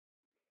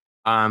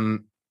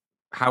Um,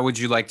 how would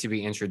you like to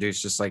be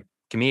introduced? Just like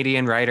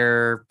comedian,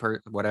 writer,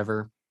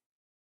 whatever.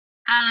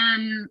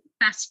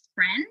 Best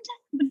friend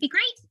would be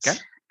Okay,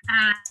 great.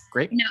 Uh,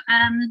 great. you know,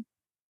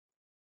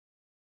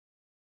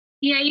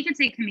 yeah, you could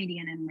say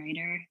comedian and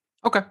writer.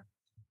 Okay,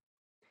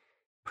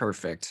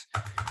 perfect.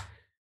 All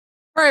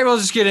right, we'll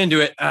just get into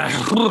it. All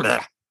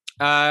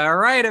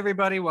right,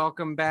 everybody,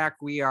 welcome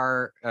back. We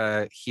are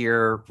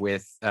here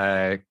with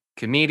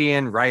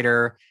comedian,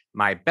 writer,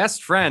 my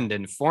best friend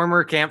and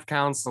former camp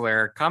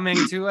counselor, coming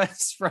to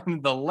us from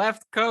the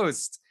left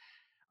coast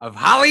of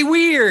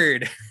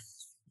Hollyweird.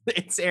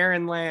 It's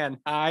Aaron Land.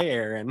 Hi,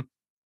 Aaron.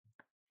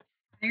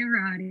 Hi,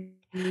 Roddy.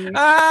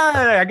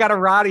 I got a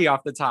Roddy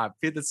off the top.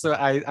 So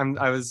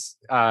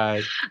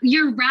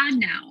You're Rod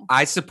now.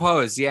 I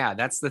suppose, yeah,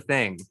 that's the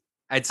thing.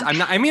 Okay. I'm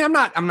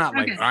not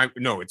like, Okay.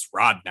 no, it's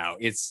Rod now.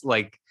 It's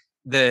like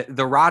the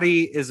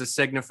Roddy is a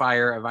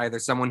signifier of either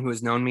someone who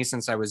has known me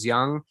since I was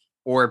young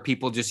or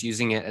people just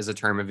using it as a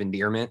term of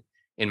endearment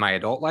in my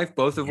adult life,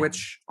 both of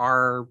which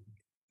are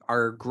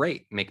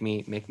great. Make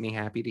me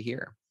happy to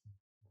hear.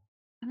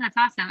 Oh, that's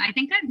awesome. I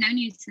think I've known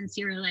you since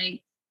you were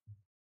like,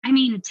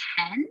 10?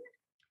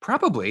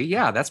 Probably,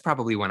 yeah. That's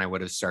probably when I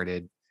would have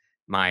started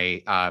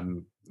my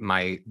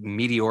my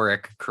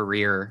meteoric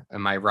career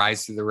and my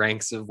rise through the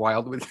ranks of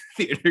Wildwood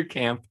Theater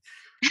Camp.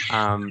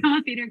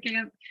 Theater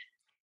camp.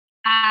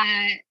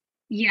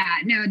 Yeah,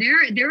 no,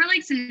 there were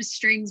like some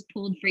strings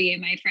pulled for you,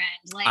 my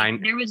friend.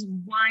 Like there was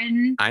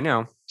one. I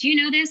know. Do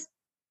you know this?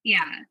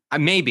 Yeah.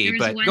 Maybe,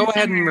 but go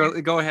ahead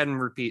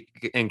and repeat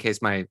in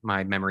case my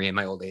memory in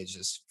my old age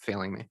is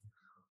failing me.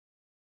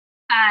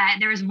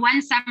 There was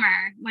one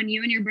summer when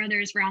you and your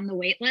brothers were on the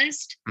wait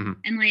list,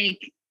 and like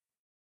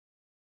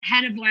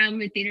head of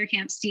Wildwood Theater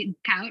Camp, Steve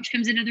Couch,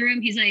 comes into the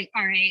room. He's like,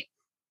 all right,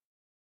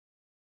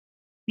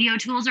 the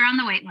O'Tooles are on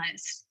the wait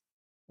list.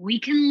 We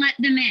can let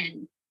them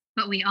in,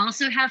 but we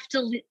also have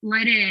to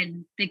let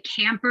in the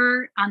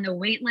camper on the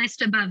wait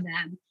list above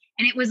them.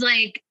 And it was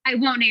like, I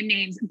won't name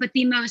names, but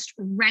the most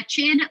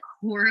wretched,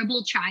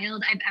 horrible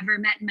child I've ever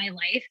met in my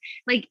life.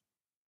 Like,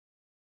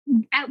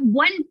 at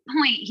one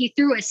point, he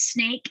threw a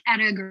snake at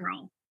a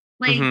girl.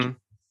 Like,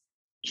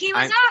 he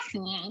was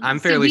awful. I'm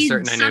fairly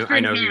certain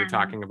I know who you're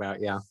talking about.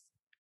 Yeah.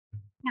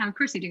 Yeah, of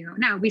course you do.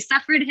 No, we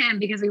suffered him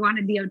because we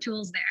wanted the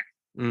O'Tooles there.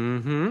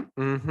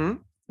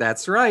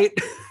 That's right.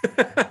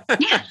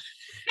 Yeah.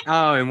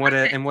 Oh, and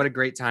what a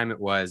great time it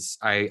was.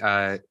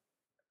 I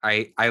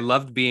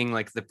loved being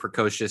like the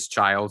precocious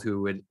child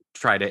who would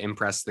try to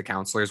impress the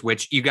counselors,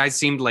 which you guys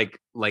seemed like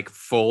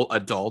full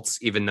adults,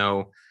 even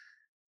though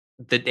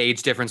the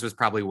age difference was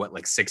probably what,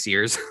 like 6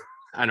 years.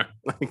 I don't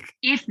like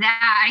if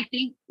that. I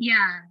think,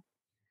 yeah.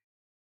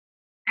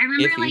 I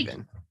remember like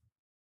even.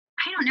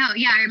 I don't know.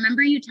 Yeah, I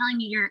remember you telling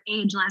me your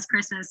age last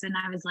Christmas, and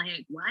I was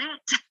like, "What?"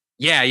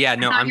 Yeah.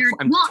 No, I'm 28.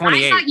 I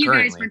thought you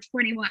currently. guys were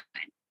 21.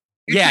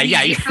 Yeah.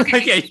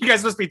 Okay. Yeah, you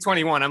guys must be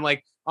 21. I'm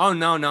like, oh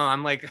no.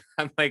 I'm like,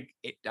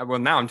 well,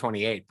 now I'm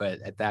 28, but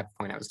at that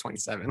point I was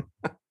 27.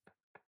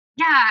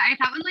 Yeah, I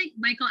thought when like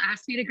Michael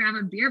asked me to grab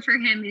a beer for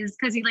him is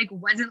because he like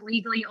wasn't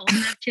legally old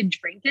enough to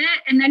drink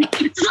it, and then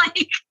he's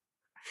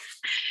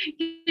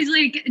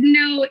like,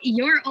 "No,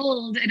 you're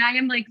old, and I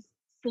am like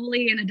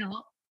fully an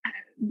adult."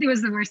 It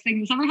was the worst thing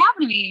that's ever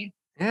happened to me.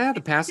 Yeah,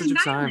 the passage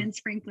of time.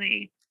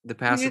 Frankly. The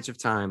passage of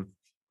time.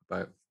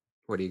 But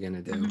what are you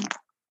gonna do?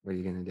 What are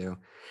you gonna do?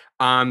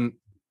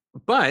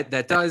 But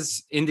that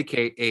does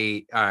indicate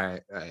a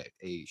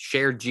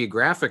shared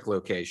geographic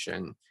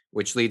location,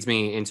 which leads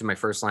me into my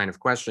first line of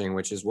questioning,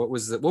 which is what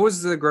was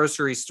the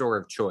grocery store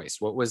of choice?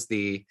 What was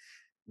the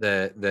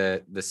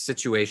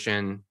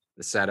situation,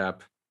 the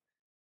setup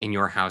in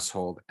your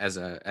household as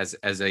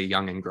a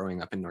young and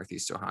growing up in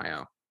Northeast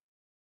Ohio?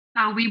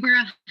 Oh, we were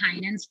a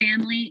Heinen's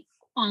family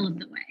all of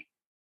the way.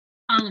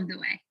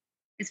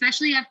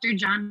 Especially after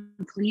John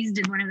Cleese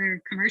did one of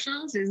their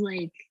commercials. Is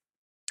like,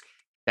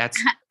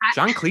 that's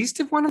John Cleese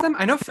did one of them.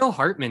 I know Phil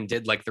Hartman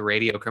did like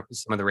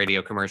some of the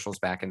radio commercials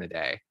back in the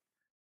day.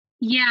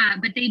 Yeah,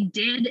 but they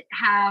did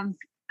have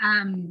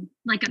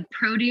like a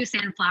produce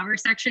and flower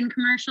section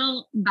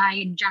commercial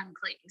by John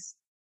Cleese.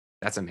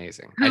 That's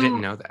amazing. I didn't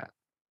know that.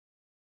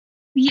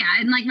 Yeah,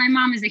 and like my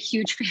mom is a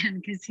huge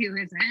fan because who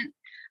isn't?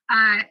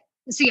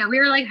 So yeah, we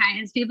were like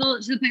Heinz people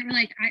to the point where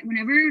like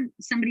whenever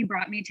somebody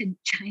brought me to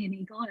Giant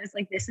Eagle, I was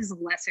like, this is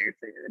lesser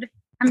food.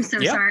 I'm so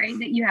sorry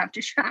that you have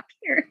to shop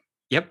here.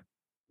 Yep.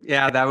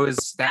 Yeah,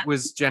 that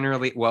was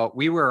generally, well,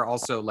 we were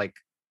also like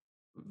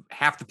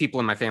half the people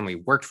in my family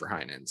worked for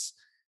Heinen's.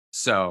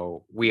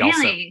 So we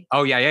really?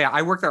 Also, oh yeah.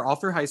 I worked there all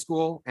through high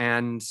school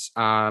and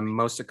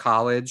most of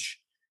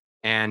college,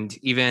 and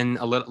even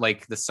a little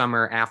like the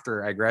summer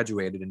after I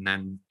graduated, and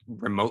then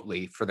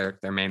remotely for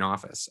their main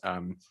office.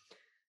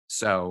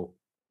 So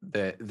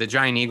the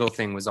Giant Eagle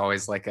thing was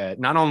always like a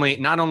not only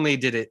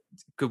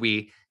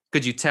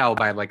could you tell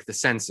by like the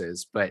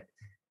senses, but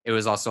it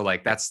was also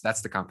like that's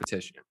the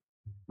competition.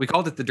 We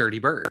called it the Dirty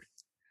Bird.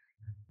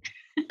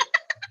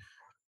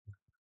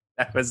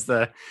 That was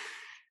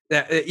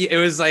it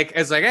was like,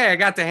 hey, I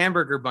got the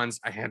hamburger buns.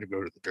 I had to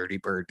go to the Dirty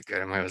Bird to get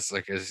them. I was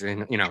like,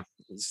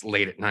 it's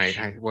late at night.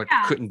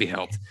 Couldn't be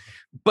helped.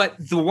 But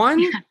the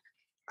one,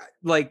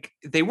 like,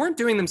 they weren't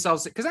doing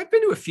themselves, because I've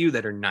been to a few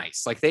that are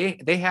nice. Like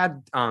they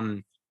had,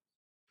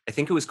 I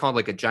think it was called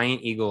like a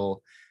Giant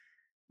Eagle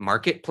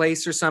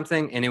marketplace or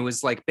something, and it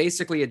was like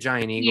basically a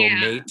Giant Eagle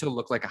made to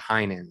look like a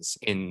Heinen's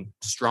in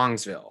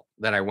Strongsville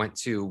that I went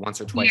to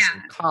once or twice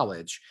in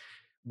college.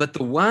 But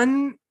the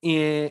one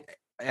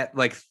at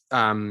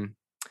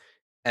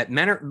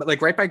Menor,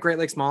 like right by Great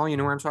Lakes Mall, you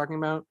know where I'm talking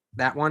about?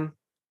 That one?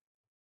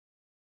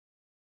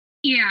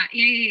 Yeah.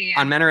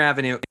 On Menor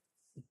Avenue.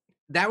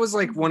 That was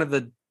like one of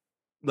the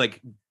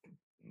like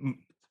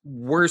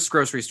worst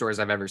grocery stores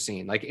I've ever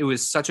seen. Like, it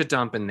was such a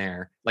dump in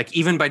there, like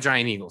even by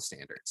Giant Eagle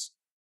standards.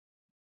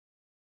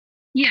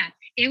 Yeah,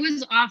 it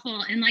was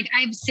awful. And like,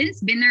 I've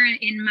since been there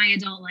in my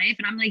adult life,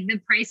 and I'm like, the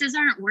prices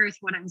aren't worth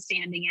what I'm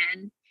standing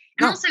in.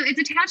 And also, it's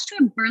attached to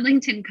a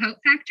Burlington coat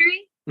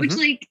factory, which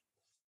like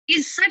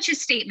is such a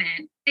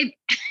statement.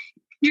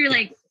 You're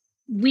like,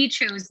 we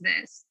chose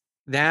this.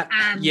 It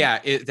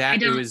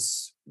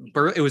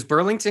was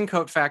Burlington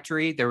Coat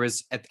Factory. There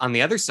was on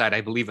the other side, I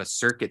believe, a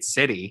Circuit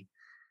City.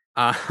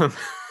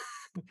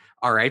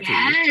 R.I.P.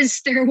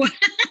 Yes, there was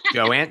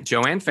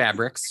Joanne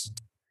Fabrics,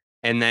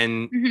 and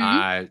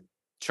then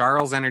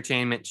Charles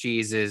Entertainment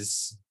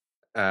Cheese's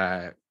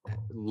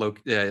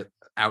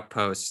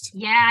outpost.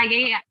 Yeah.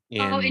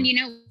 And you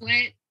know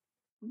what?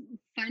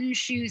 Fun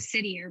Shoe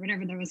City or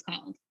whatever that was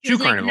called. It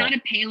was Carnival. Not a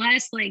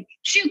Payless, like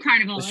Shoe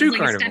Carnival. The Shoe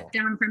Carnival. A step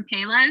down from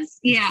Payless.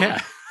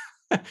 Yeah.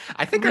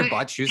 I think I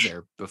bought shoes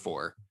there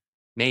before.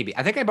 Maybe.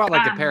 I think I bought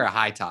like a pair of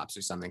high tops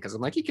or something, because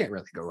I'm like, you can't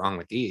really go wrong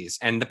with these.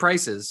 And the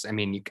prices, I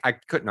mean, I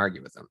couldn't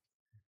argue with them.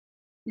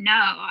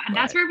 No,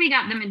 that's where we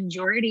got the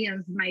majority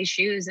of my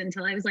shoes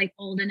until I was like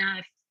old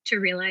enough to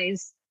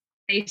realize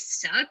they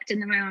sucked.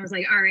 And then my mom was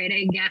like, all right,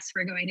 I guess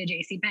we're going to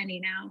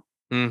JCPenney now.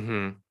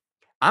 Mm-hmm.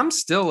 I'm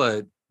still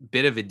a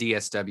bit of a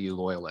DSW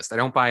loyalist. I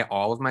don't buy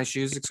all of my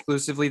shoes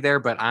exclusively there,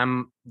 but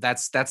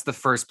that's the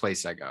first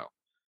place I go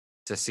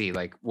to see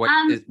like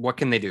what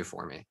can they do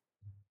for me.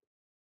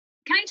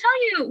 Can I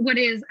tell you what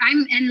is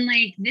and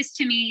like this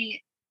to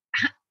me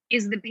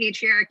is the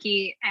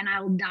patriarchy, and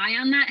I'll die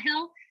on that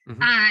hill.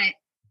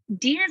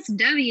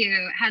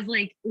 DSW has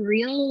like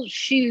real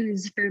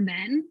shoes for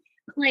men.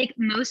 Like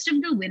most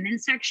of the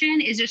women's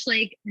section is just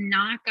like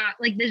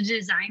like the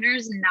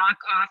designers knock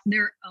off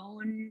their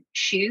own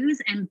shoes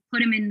and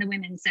put them in the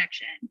women's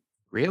section.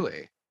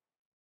 Really?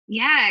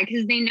 Yeah,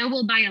 because they know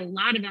we'll buy a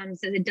lot of them,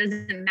 so it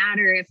doesn't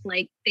matter if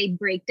like they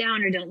break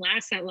down or don't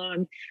last that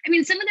long. I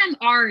mean, some of them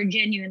are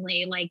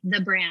genuinely like the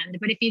brand,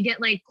 but if you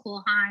get like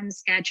Cole Haan,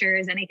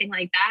 Skechers, anything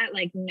like that,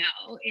 like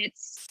no,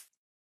 it's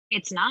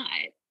not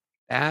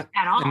at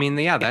all. I mean,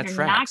 that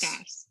tracks.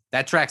 Knockoffs.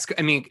 That tracks.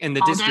 I mean, and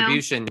the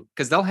distribution,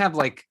 because they'll have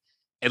like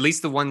at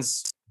least the one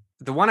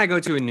I go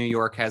to in New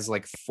York has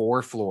like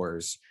 4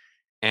 floors,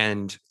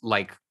 and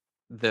like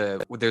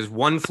there's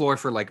one floor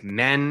for like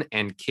men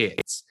and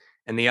kids,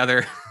 and the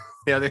other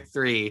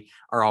 3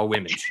 are all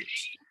women's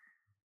shoes.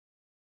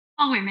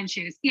 All women's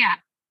shoes. Yeah.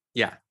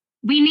 Yeah.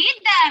 We need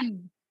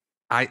them.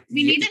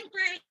 We need them for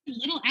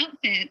little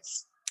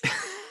outfits.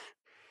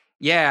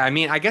 Yeah, I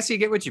mean, I guess you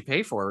get what you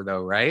pay for,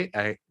 though, right?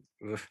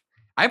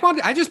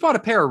 I just bought a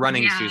pair of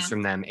running shoes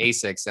from them,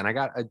 Asics, and I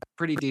got a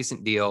pretty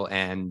decent deal,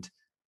 and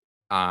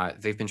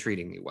they've been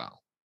treating me well.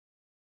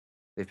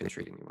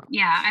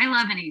 Yeah, I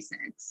love an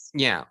Asics.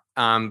 Yeah,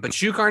 but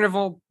Shoe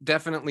Carnival,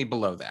 definitely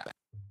below that.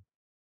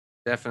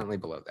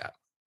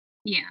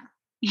 Yeah.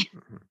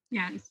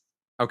 Yes.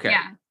 Okay.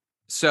 Yeah.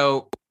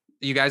 So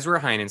you guys were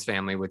a Heinen's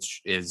family,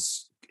 which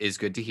is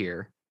good to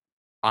hear.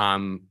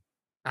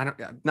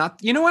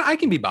 You know what? I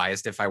can be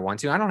biased if I want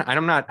to.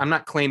 I'm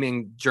not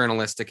claiming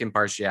journalistic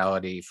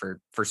impartiality for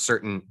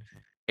certain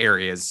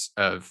areas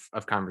of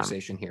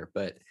conversation here,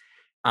 but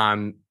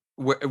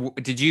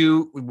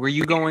were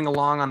you going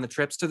along on the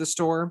trips to the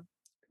store?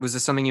 Was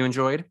this something you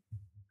enjoyed?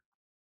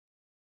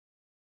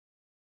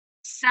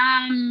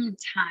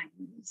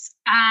 Sometimes.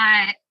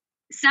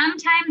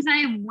 Sometimes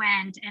I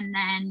went, and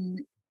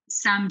then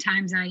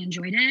sometimes I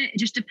enjoyed it. It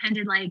just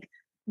depended like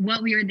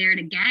what we were there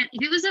to get.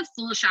 If it was a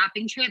full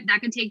shopping trip,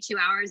 that could take 2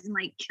 hours and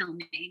like kill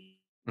me.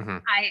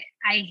 I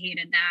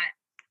hated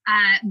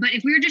that. But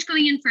if we were just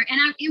going in for,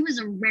 it was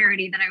a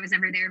rarity that I was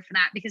ever there for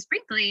that, because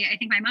frankly, I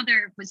think my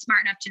mother was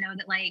smart enough to know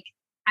that like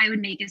I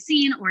would make a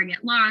scene or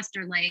get lost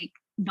or like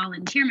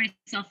volunteer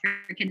myself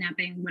for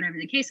kidnapping, whatever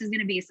the case is going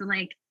to be. So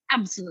like,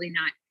 absolutely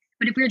not.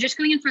 But if we were just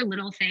going in for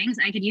little things,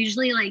 I could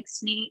usually like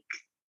sneak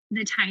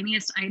the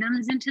tiniest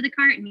items into the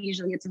cart and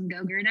usually get some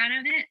Go-Gurt out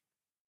of it.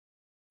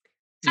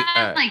 So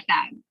I like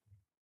that.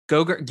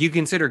 Go-Gurt, do you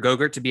consider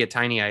Go-Gurt to be a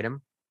tiny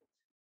item?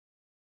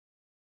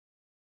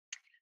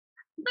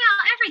 Well,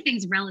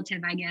 everything's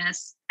relative, I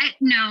guess.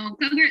 No,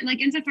 Go-Gurt, like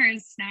insofar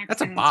as snacks.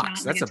 That's a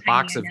box. That's a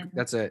box of.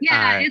 That's a.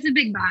 Yeah, it's a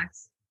big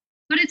box,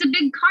 but it's a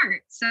big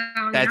cart. So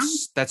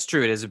that's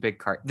true. It is a big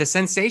cart. The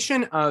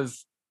sensation of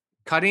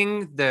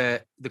cutting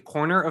the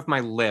corner of my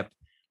lip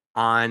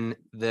on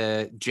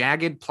the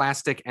jagged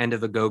plastic end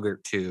of a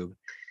Go-Gurt tube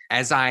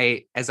as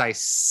I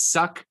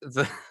suck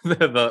the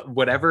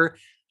whatever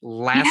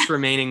last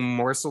remaining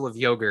morsel of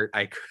yogurt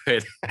I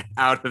could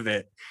out of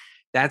it.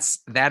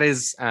 That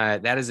is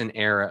an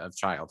era of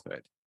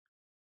childhood.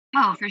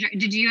 Oh, for sure.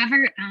 Did you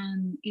ever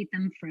eat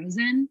them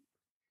frozen?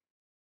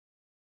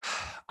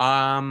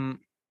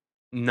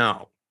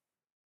 No.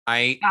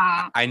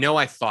 I know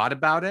I thought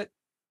about it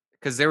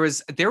because there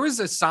was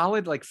a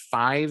solid like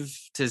 5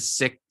 to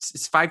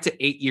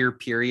 8 year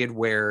period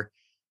where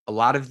a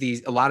lot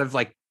of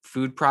like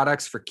food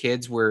products for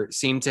kids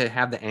seemed to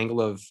have the angle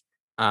of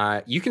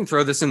you can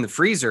throw this in the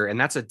freezer and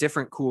that's a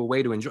different cool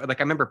way to enjoy. Like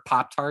I remember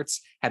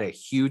Pop-Tarts had a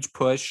huge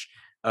push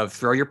of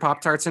throw your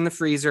Pop-Tarts in the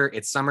freezer.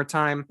 It's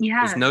summertime.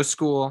 Yeah. There's no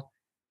school.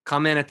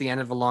 Come in at the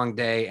end of a long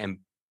day and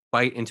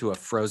bite into a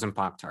frozen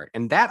Pop-Tart.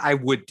 And that I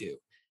would do.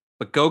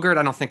 But Go-Gurt,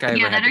 I don't think I ever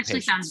had. Yeah, that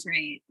actually sounds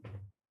great.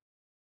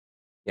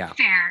 Yeah.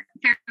 Fair.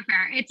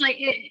 It's like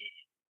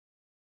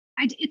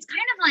it's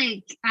kind of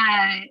like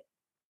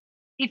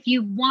if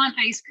you want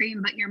ice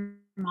cream but your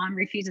mom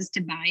refuses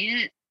to buy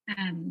it,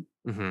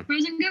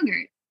 frozen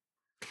Go-Gurt.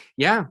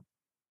 Yeah.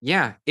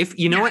 If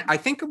you know what, I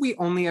think I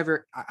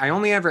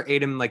only ever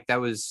ate him like that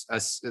was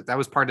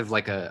part of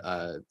like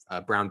a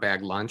brown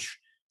bag lunch.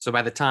 So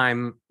by the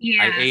time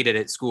I ate it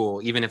at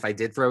school, even if I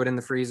did throw it in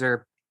the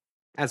freezer,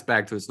 that's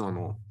back to its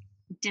normal.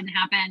 Didn't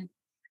happen.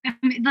 I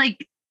mean,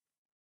 like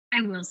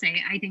I will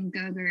say, I think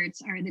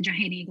Go-Gurts are the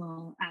giant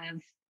eagle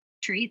of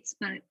treats,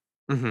 but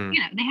you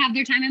know, they have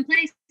their time and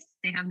place.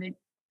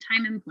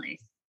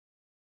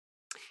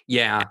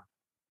 Yeah.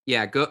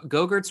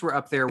 Go-Gurts were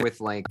up there with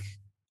like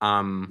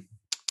a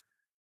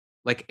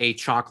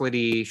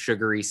chocolatey,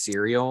 sugary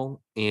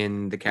cereal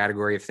in the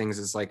category of things.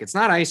 It's like it's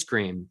not ice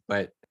cream,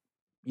 but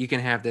you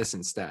can have this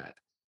instead.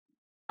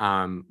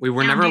 We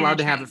were never allowed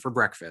to have it for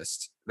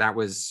breakfast. That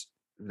was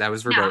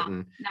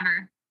verboten. No,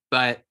 never.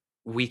 But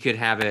we could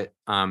have it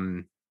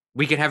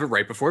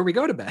right before we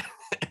go to bed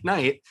at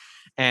night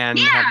and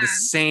have the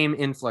same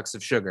influx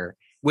of sugar,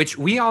 which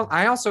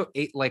I also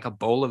ate like a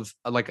bowl of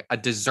like a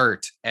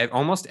dessert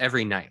almost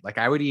every night. Like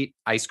I would eat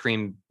ice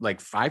cream like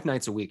 5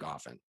 nights a week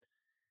often.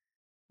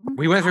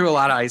 We went through a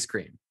lot of ice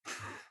cream.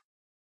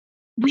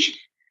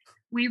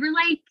 We were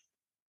like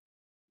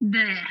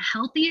the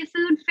healthy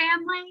food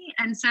family,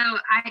 and so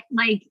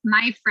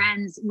my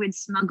friends would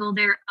smuggle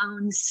their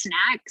own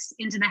snacks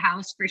into the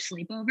house for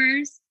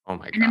sleepovers. Oh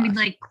my god! And then we'd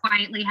like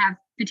quietly have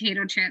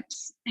potato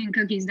chips and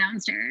cookies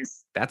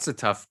downstairs. That's a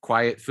tough,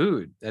 quiet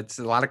food. That's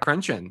a lot of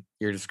crunching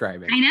you're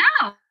describing. I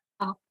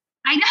know.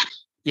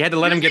 You had to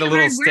let them get a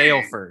little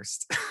stale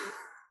first.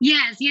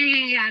 Yes,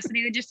 yeah. So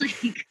they would just like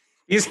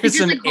these are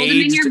some hold them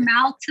in your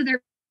mouth till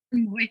they're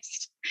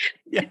moist.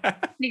 Yeah.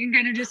 You can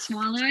kind of just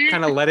swallow it.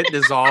 Kind of let it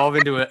dissolve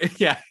into it.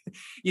 Yeah.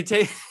 You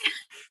take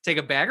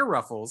a bag of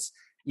Ruffles,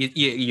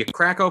 you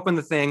crack open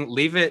the thing,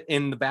 leave it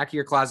in the back of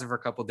your closet for a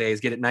couple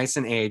days, get it nice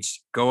and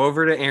aged, go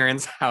over to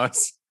Erin's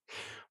house,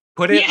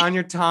 put it on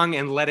your tongue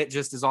and let it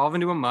just dissolve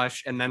into a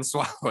mush and then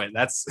swallow it.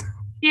 That's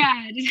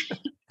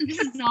this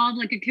is all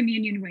like a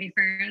communion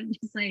wafer.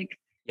 It's like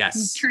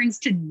it turns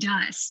to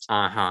dust.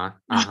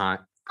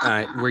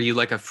 Were you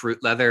like a fruit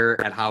leather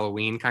at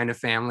Halloween kind of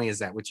family? Is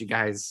that what you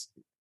guys?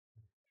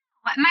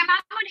 My mom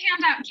would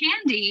hand out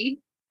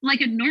candy like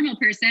a normal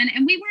person,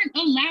 and we weren't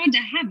allowed to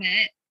have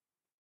it.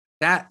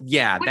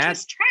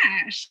 That's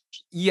trash.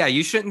 Yeah,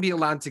 you shouldn't be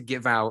allowed to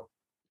give out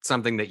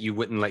something that you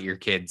wouldn't let your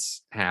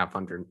kids have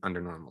under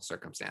normal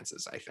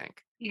circumstances, I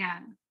think.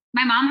 Yeah.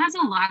 My mom has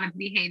a lot of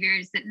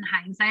behaviors that in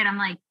hindsight, I'm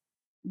like,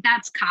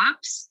 that's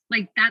cops.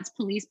 Like that's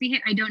police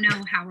behavior. I don't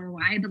know how or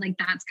why, but like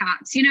that's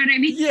cops. You know what I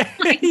mean? Yeah.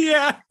 Like,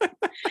 yeah.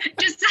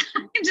 just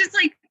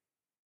like,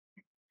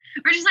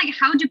 or just like,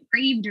 how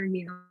depraved are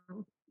you?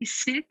 You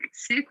sick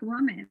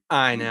woman.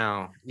 I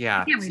know.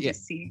 Yeah. I can't wait to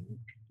see.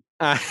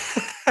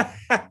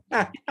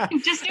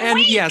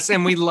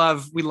 And we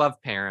love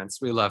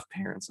parents. We love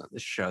parents on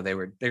this show.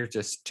 They're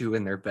just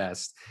doing their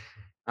best.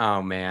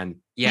 Oh man.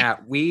 Yeah.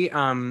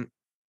 I'm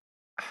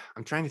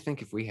trying to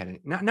think if we had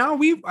it.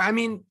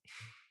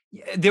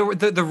 There were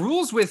the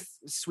rules with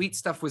sweet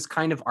stuff was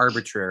kind of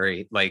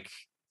arbitrary, like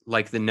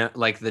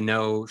the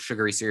no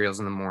sugary cereals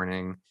in the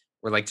morning,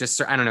 or like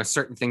just I don't know,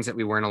 certain things that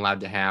we weren't allowed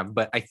to have.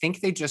 But I think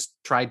they just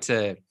tried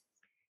to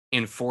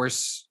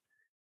enforce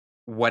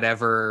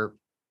whatever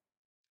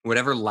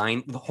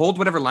lines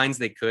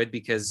they could,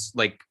 because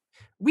like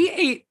we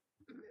ate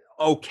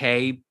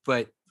okay,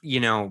 but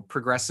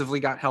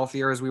progressively got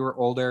healthier as we were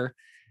older.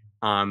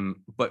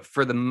 But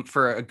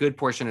for a good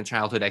portion of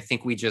childhood, I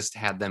think we just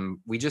had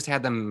them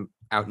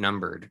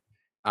outnumbered,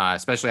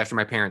 especially after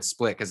my parents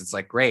split, because it's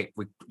like, great,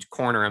 we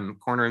corner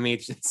them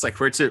each. It's like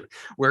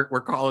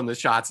we're calling the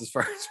shots as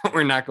far as what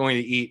we're not going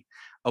to eat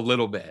a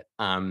little bit.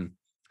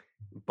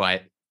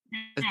 But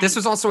this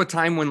was also a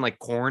time when like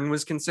corn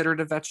was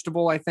considered a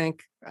vegetable, I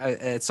think.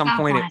 At some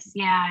point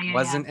it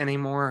wasn't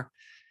anymore,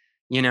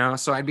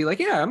 so I'd be like,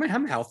 yeah,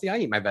 I'm healthy. I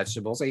eat my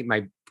vegetables. I eat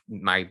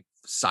my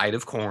side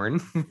of corn.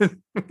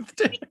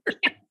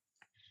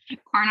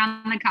 Corn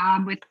on the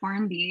cob with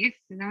corned beef.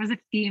 That was a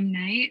theme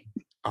night.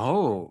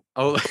 Oh.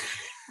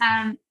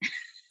 Um,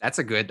 that's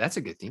a good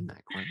theme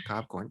night. Corn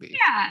cob, corned beef.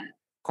 Yeah.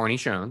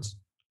 Cornichons.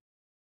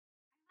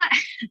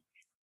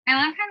 I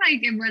love how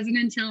like it wasn't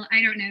until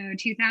I don't know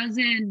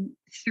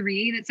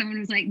 2003 that someone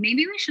was like,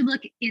 maybe we should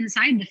look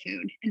inside the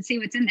food and see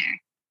what's in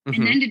there,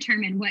 and then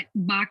determine what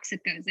box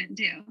it goes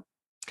into.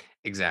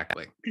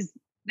 Exactly. Because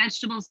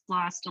vegetables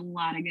lost a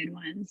lot of good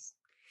ones.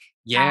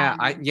 Yeah,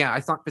 I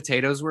thought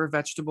potatoes were a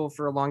vegetable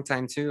for a long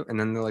time too, and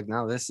then they're like,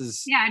 no, this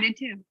is. Yeah, I did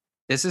too.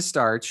 This is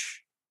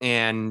starch,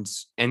 and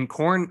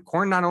corn.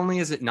 Corn not only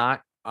is it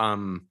not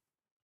a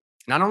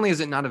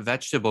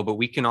vegetable, but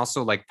we can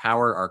also like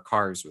power our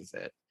cars with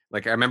it.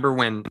 Like I remember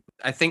when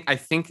I think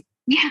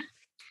yeah,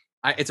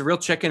 it's a real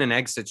chicken and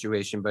egg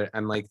situation, but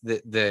I'm like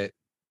the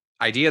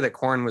idea that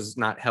corn was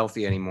not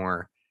healthy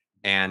anymore,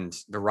 and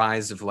the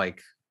rise of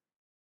like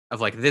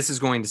this is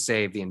going to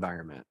save the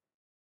environment.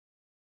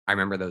 I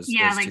remember those.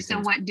 Yeah, those like so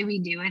things. what do we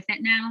do with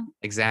it now?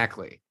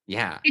 Exactly.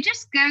 Yeah. It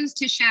just goes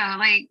to show,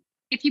 like,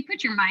 if you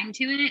put your mind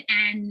to it,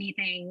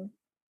 anything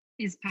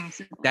is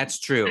possible. That's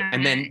true.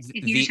 And then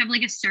if you just have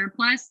like a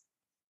surplus.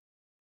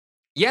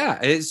 Yeah,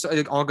 it's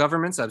all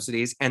government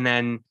subsidies, and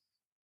then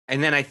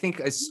I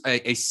think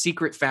a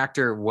secret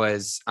factor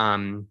was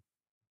I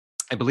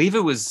believe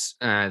it was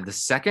the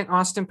second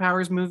Austin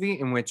Powers movie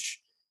in which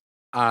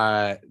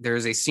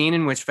there's a scene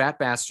in which Fat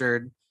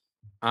Bastard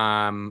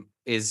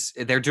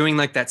they're doing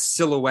like that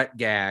silhouette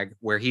gag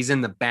where he's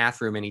in the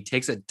bathroom and he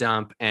takes a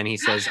dump and he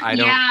says, I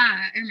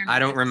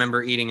don't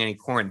remember eating any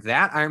corn.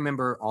 That I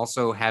remember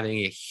also having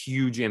a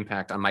huge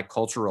impact on my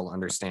cultural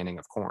understanding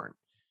of corn.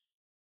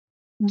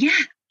 Yeah.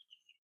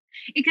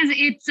 Because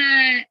it's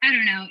I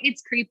don't know,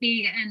 it's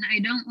creepy and I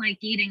don't like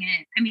eating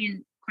it. I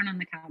mean, corn on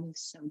the cob is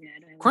so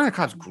good. Corn on the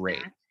cob's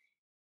great.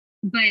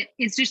 But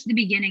it's just the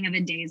beginning of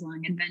a days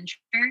long adventure.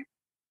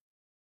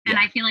 And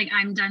I feel like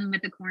I'm done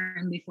with the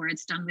corn before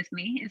it's done with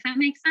me, if that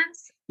makes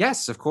sense.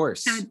 Yes, of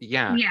course. So,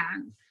 yeah.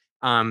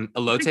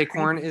 Elote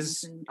corn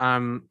is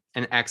an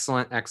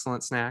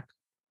excellent snack.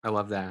 I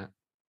love that.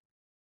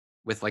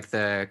 With like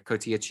the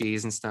cotija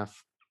cheese and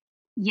stuff.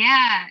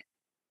 Yeah.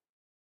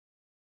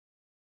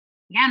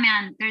 Yeah,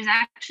 man. There's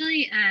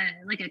actually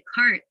like a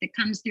cart that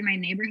comes through my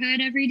neighborhood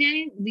every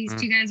day. These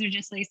two guys are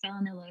just like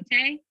selling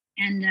elote.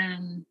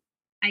 And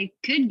I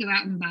could go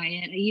out and buy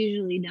it. I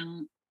usually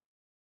don't.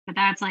 But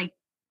that's like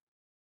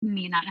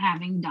me not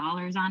having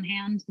dollars on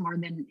hand more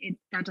than it.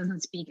 That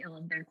doesn't speak ill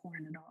of their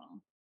corn at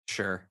all.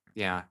 Sure.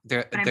 Yeah.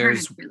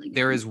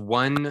 There is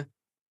one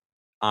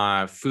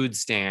food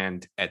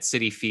stand at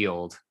Citi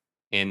Field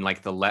in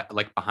like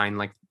behind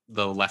like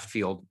the left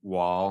field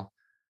wall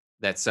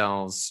that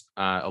sells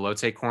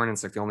elote corn.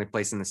 It's like the only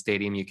place in the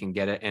stadium you can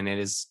get it, and it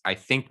is, I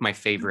think, my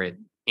favorite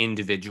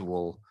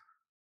individual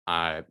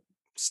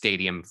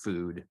stadium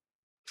food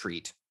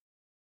treat,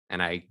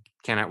 and I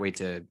cannot wait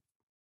to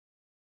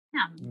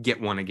get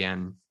one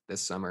again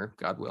this summer,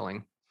 God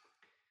willing.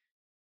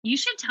 You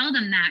should tell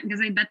them that,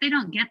 because I bet they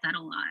don't get that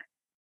a lot.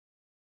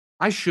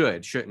 I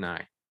shouldn't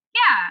I?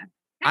 Yeah,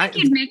 I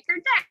think you'd make their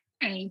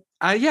day.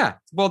 Yeah.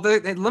 Well,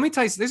 let me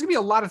tell you, there's gonna be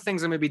a lot of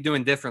things I'm gonna be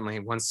doing differently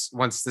once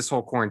this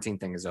whole quarantine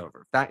thing is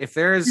over. If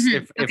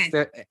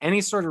there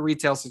any sort of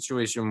retail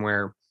situation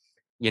where,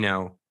 you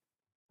know,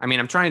 I mean,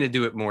 I'm trying to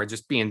do it more,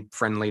 just being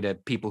friendly to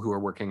people who are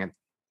working at,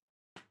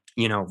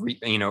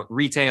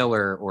 retail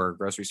or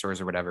grocery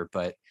stores or whatever.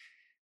 But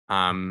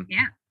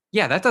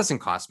yeah, that doesn't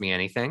cost me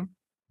anything.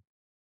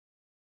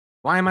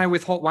 Why am I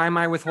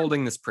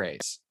withholding this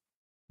praise?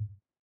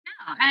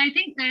 No, and I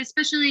think that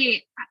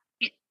especially.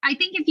 I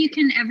think if you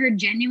can ever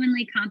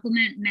genuinely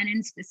compliment men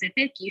in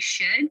specific, you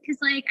should, because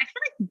like I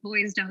feel like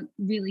boys don't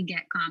really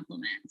get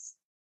compliments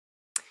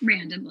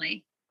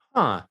randomly.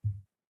 Huh.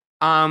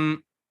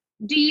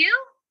 Do you?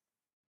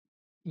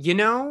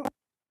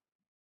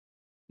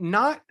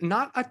 Not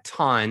a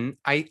ton.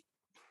 I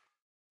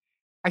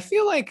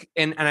feel like,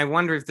 and I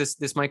wonder if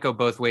this might go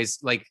both ways.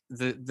 Like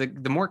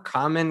the more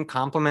common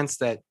compliments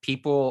that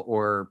people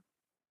or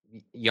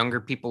younger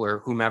people or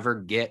whomever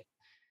get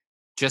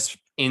just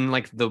in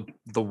like the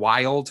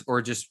wild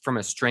or just from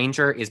a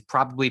stranger is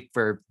probably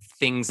for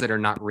things that are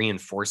not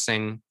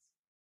reinforcing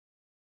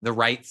the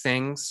right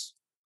things.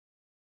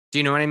 Do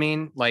you know what I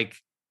mean? Like,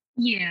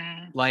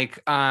 yeah,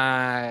 like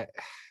I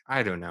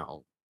don't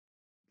know,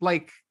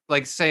 like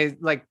say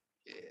like,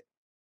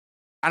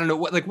 I don't know,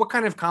 what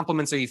kind of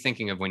compliments are you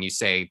thinking of when you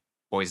say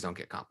boys don't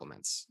get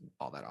compliments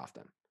all that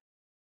often?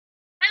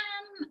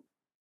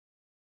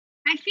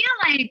 I feel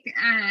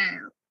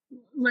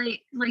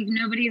like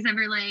nobody's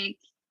ever like,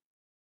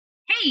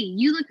 hey,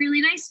 you look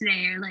really nice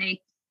today, or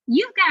like,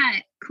 you've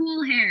got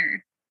cool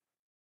hair.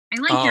 I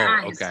like your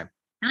eyes. Okay.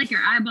 I like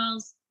your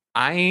eyeballs.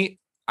 I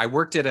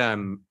worked at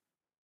a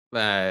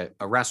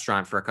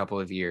restaurant for a couple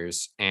of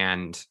years,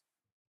 and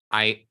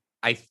I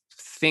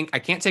think I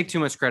can't take too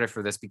much credit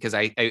for this because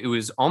it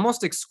was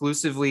almost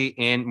exclusively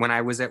when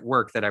I was at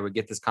work that I would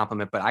get this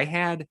compliment, but I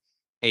had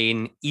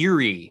an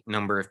eerie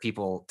number of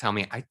people tell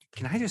me,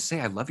 can I just say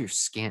I love your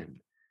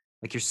skin?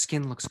 Like, your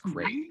skin looks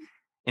great.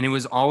 and it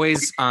was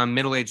always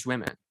middle-aged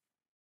women.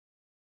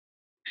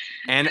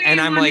 And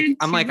I'm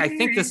like, I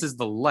think this is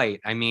the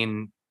light. I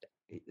mean,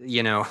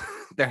 you know,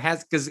 there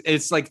has, because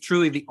it's like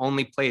truly the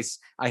only place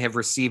I have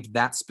received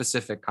that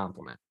specific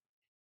compliment.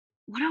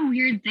 What a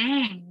weird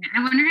thing.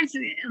 I wonder if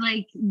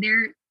like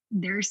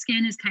their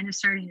skin is kind of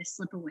starting to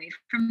slip away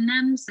from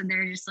them, so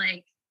they're just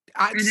like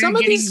some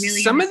of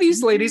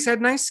these ladies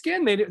had nice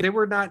skin. They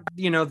were not,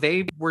 you know,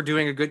 they were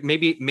doing a good,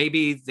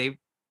 maybe they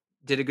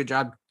did a good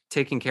job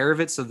taking care of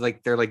it, so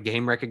like they're like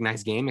game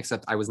recognized game,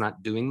 except I was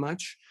not doing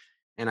much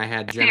and I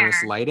had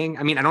generous lighting.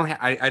 I mean,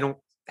 I don't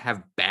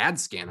have bad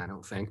skin, I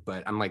don't think,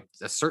 but I'm like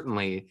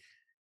certainly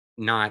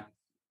not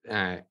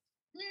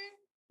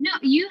no,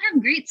 you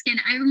have great skin.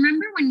 I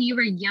remember when you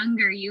were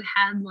younger, you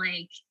had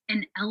like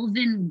an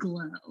elven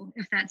glow,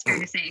 if that's fair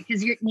to say,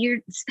 because you're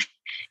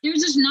there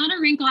was just not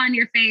a wrinkle on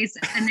your face,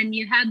 and then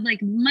you had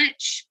like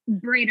much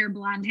brighter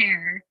blonde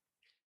hair.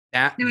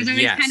 That it was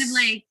always kind of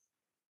like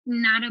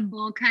not a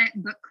bowl cut,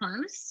 but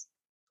close.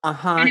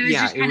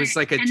 Yeah, it was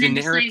like a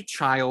generic like,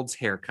 child's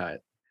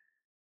haircut.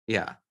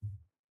 Yeah.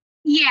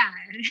 Yeah.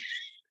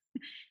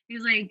 It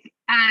was like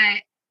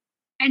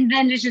and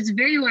then there's just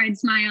very wide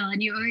smile,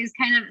 and you always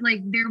kind of like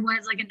there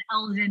was like an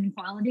elven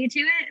quality to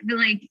it, but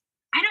like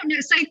I don't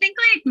know. So I think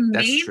like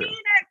maybe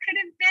that could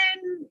have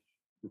been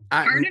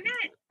part of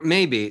it.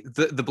 Maybe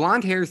the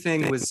blonde hair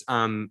thing was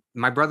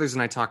my brothers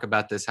and I talk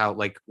about this, how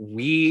like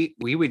we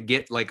would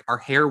get like our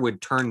hair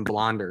would turn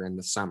blonder in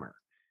the summer.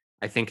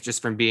 I think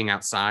just from being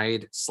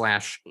outside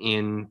 /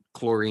 in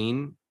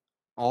chlorine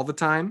all the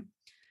time.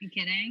 Are you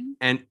kidding?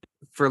 And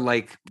for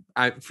like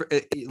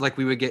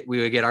we would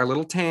get our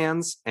little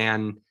tans,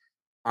 and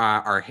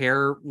our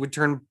hair would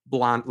turn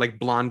blonde, like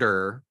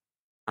blonder.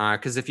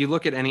 Because if I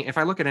look at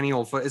any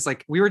old photo, it's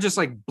like we were just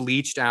like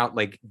bleached out,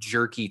 like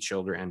jerky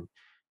children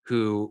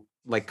who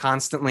like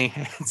constantly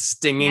had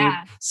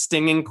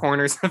stinging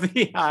corners of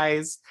the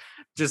eyes,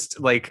 just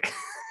like.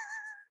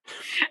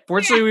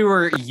 Fortunately, we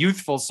were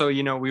youthful, so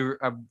you know we were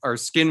our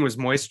skin was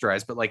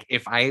moisturized. But like,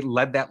 if I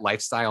led that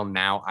lifestyle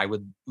now, I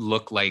would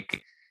look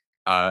like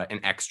an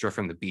extra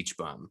from the Beach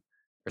Bum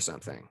or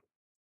something.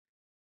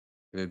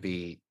 It would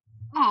be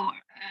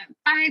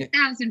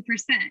 5,000%.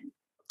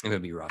 It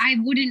would be rough. I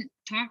wouldn't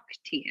talk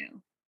to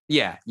you.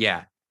 Yeah.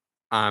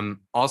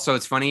 Also,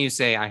 it's funny you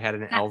say I had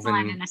an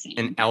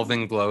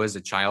elven glow as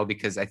a child,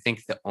 because I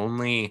think the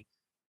only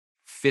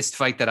fist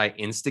fight that I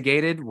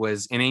instigated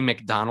was in a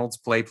McDonald's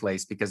play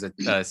place, because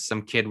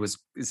some kid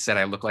said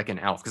I looked like an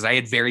elf because I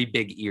had very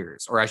big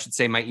ears, or I should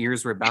say my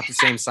ears were about the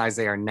same size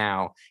they are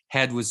now.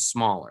 Head was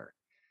smaller.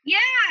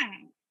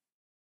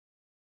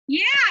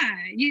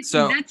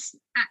 So that's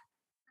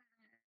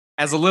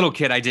as a little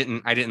kid, I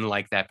didn't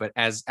like that, but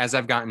as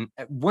I've gotten,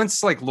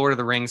 once like Lord of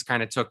the Rings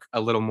kind of took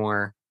a little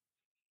more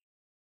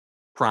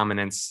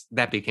prominence,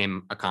 that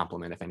became a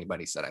compliment if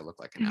anybody said I look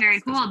like an elf.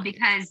 Very cool,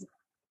 because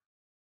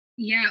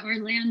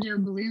Orlando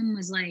Bloom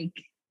was like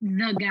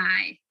the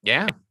guy.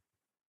 Yeah.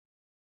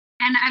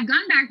 And I've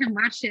gone back and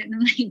watched it, and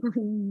I'm like,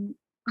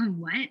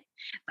 what?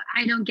 But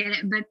I don't get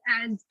it. But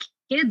as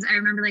kids, I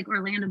remember like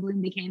Orlando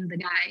Bloom became the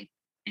guy,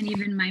 and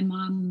even my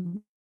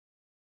mom.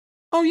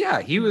 Oh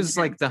yeah, he was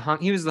like the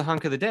hunk. He was the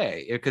hunk of the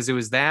day, because it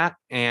was that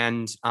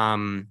and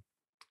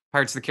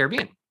Pirates of the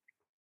Caribbean.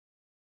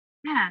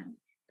 Yeah.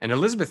 And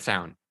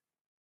Elizabethtown.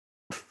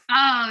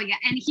 Oh yeah,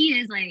 and he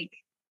is like.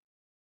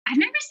 I've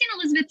never seen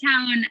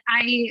Elizabethtown.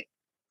 I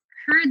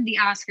heard the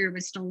Oscar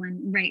was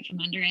stolen right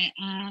from under it.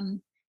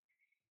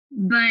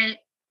 But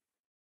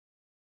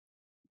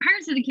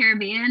Pirates of the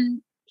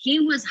Caribbean, he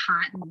was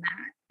hot in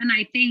that. And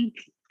I think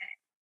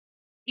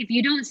if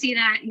you don't see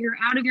that, you're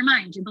out of your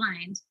mind. You're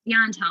blind,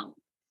 beyond help.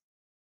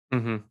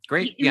 Mm-hmm.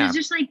 Great. It was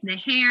just like the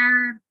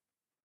hair.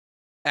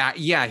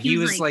 He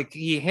was like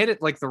he hit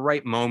it like the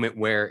right moment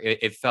where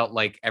it felt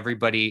like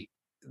everybody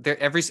there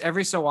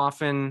every so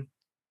often.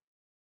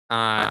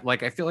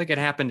 Like I feel like it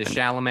happened to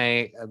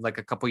Chalamet like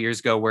a couple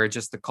years ago, where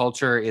just the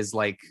culture is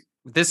like,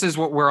 this is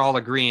what we're all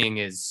agreeing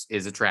is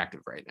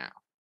attractive right now.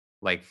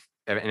 Like,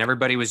 and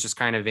everybody was just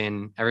kind of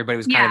in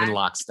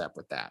lockstep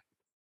with that.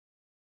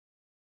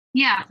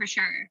 Yeah, for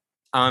sure.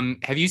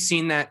 Have you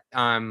seen that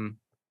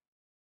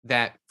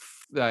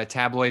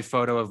tabloid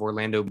photo of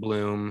Orlando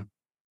Bloom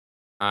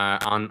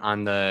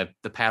on the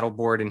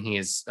paddleboard, and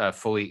he's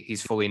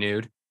fully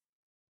nude?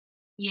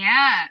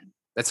 Yeah.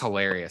 That's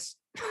hilarious.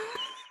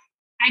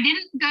 I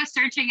didn't go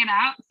searching it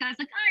out, so I was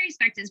like, I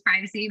respect his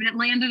privacy, but it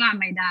landed on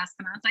my desk,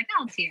 and I was like,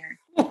 it's here.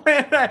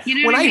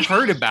 When I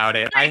heard about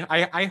it,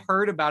 I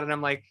heard about it,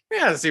 I'm like,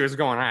 let's see what's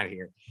going on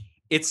here.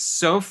 It's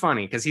so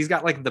funny because he's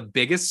got like the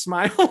biggest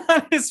smile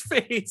on his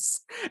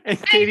face,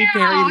 and Katy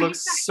Perry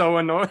looks so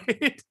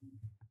annoyed.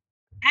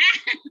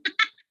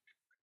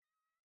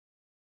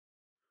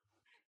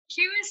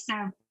 She was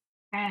so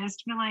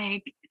pissed, but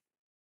like,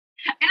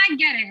 and I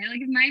get it.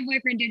 Like, if my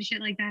boyfriend did shit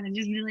like that, I'd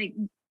just be like,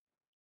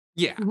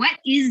 yeah, what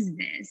is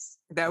this?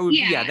 That would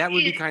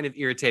be kind of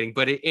irritating,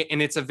 but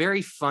it's a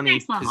very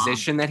funny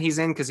position that he's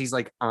in, because he's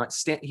like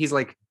he's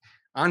like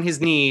on his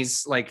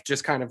knees, like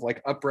just kind of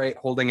like upright,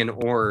 holding an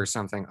oar or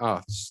something. Oh,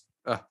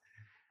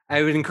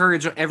 I would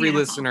encourage every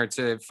listener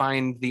to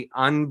find the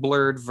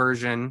unblurred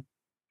version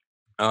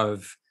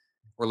of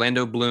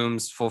Orlando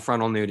Bloom's full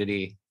frontal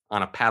nudity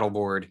on a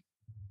paddleboard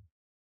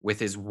with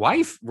his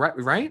wife,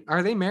 right?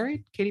 Are they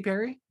married, Katy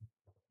Perry?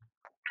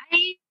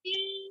 I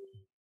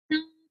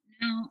don't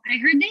know. I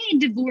heard they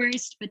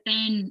divorced, but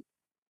then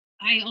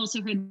I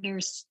also heard they're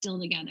still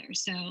together.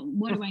 So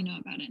what do I know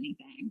about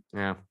anything?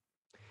 Yeah.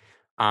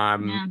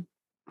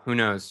 Who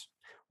knows?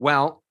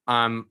 Well,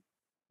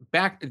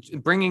 back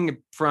bringing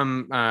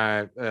from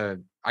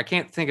I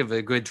can't think of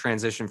a good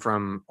transition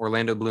from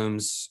Orlando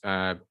Bloom's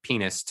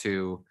penis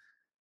to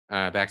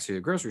back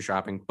to grocery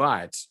shopping,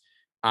 but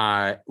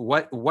you're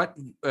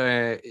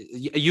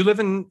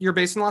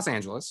based in Los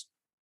Angeles,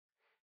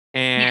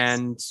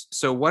 and yes.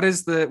 So what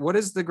is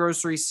the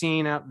grocery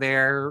scene out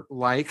there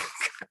like?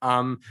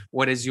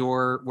 What are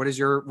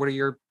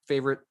your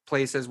favorite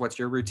places? What's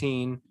your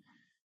routine?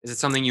 Is it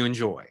something you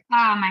enjoy?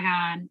 Oh my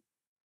God.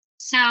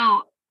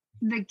 So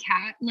the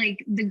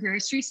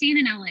grocery scene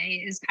in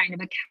LA is kind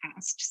of a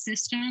caste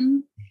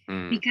system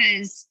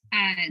because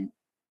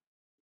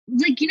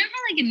like, you know how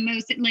like in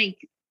most, like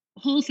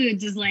Whole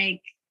Foods is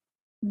like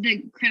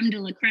the creme de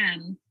la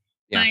creme,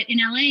 but in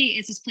LA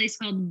it's this place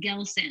called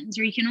Gelson's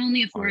where you can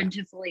only afford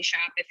to fully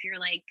shop if you're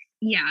like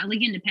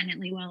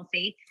independently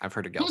wealthy. I've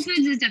heard of Gelson's. Whole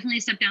Foods is definitely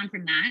a step down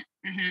from that.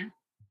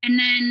 And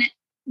then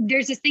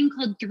there's this thing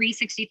called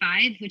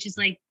 365, which is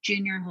like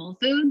junior Whole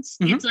Foods.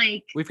 Mm-hmm. It's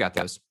like, we've got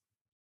those.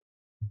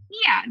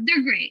 Yeah,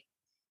 they're great.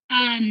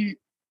 And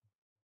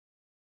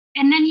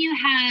then you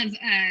have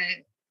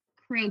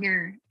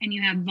Kroger and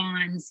you have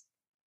Vons.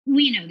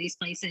 We know these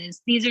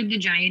places. These are the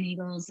giant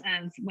eagles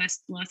of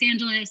West Los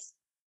Angeles.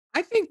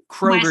 I think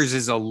Kroger's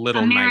is a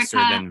little nicer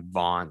than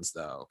Vons,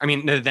 though. I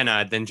mean,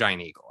 than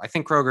Giant Eagle. I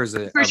think Kroger's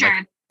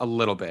like a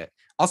little bit.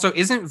 Also,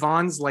 isn't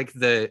Vons like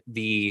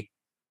the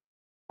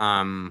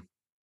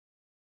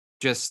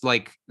just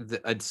like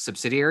a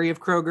subsidiary of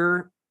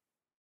Kroger?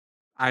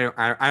 I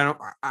don't.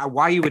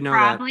 Why you would know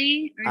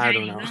Probably, that? I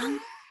don't know.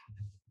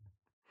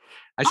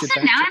 Also,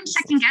 now I'm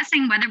second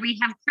guessing whether we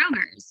have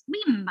Kroger's.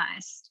 We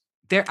must.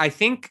 There, I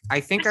think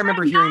I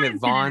remember hearing that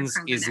Vons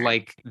is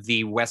like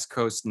the West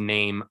Coast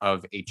name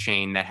of a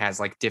chain that has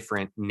like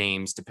different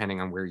names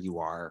depending on where you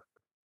are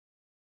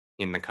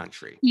in the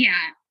country. Yeah,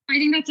 I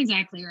think that's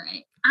exactly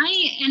right.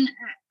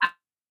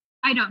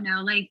 I don't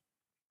know. Like,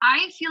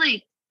 I feel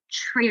like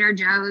Trader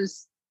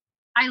Joe's.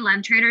 I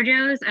love Trader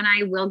Joe's, and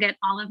I will get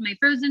all of my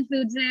frozen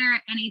foods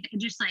there. Anything,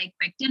 just like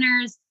quick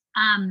dinners.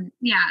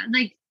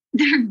 Like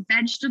their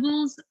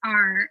vegetables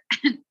are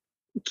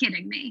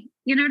kidding me.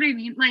 You know what I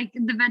mean? Like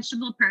the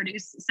vegetable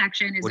produce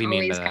section is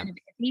always kind of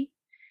iffy.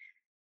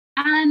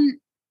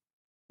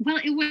 Well,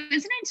 it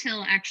wasn't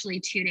until actually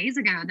 2 days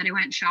ago that I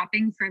went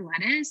shopping for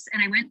lettuce,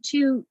 and I went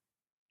to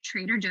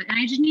Trader Joe's, and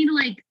I just needed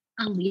like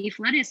a leaf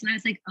lettuce, and I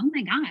was like, oh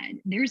my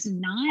God, there's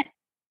not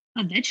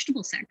a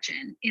vegetable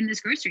section in this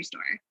grocery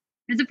store.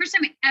 It's the first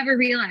time I ever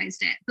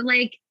realized it. But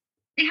like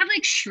they have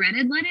like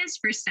shredded lettuce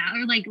for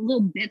salad, or like little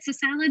bits of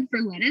salad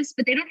for lettuce,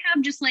 but they don't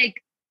have just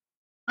like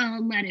a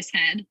lettuce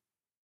head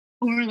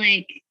or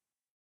like.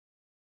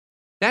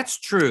 That's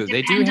true.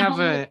 They do have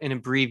an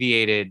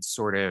abbreviated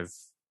sort of.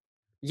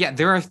 Yeah,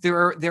 there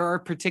are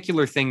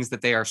particular things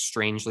that they are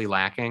strangely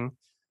lacking.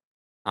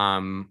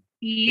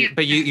 Yeah.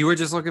 But you were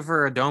just looking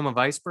for a dome of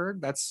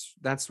iceberg. That's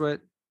what.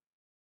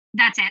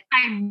 That's it.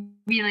 I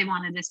really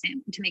wanted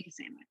to make a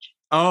sandwich.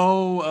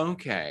 Oh,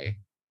 okay.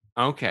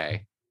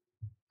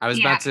 I was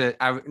about to.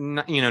 I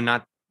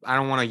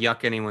don't want to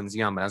yuck anyone's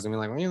yum, but I was gonna be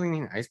like, "What do you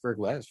need iceberg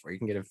lettuce for? You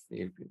can get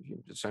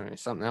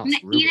something else.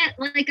 Eat it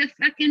like a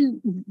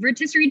fucking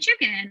rotisserie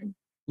chicken."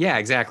 Yeah,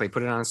 exactly.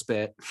 Put it on a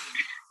spit.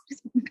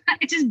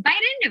 just bite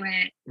into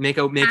it. Make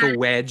a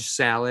wedge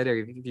salad, or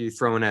if you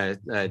throw in a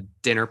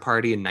dinner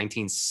party in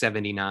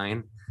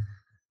 1979.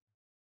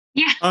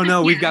 Yeah. Oh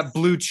no, we've got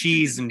blue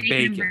cheese and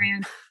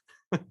bacon.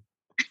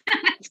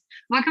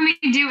 What can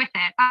we do with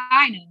it?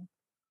 I know.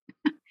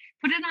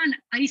 Put it on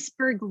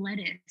iceberg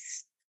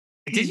lettuce.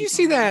 Did you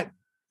see that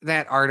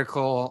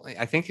article?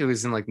 I think it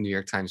was in like New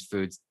York Times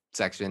food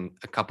section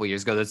a couple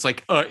years ago. That's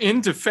like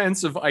in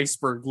defense of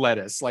iceberg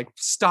lettuce. Like,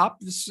 stop,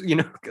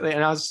 And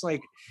I was just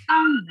like,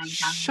 oh my God.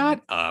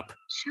 Shut up.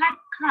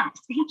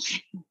 Thank you.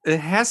 It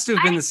has to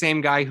have been the same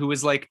guy who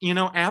was like,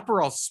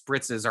 Aperol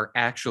spritzes are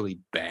actually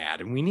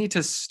bad and we need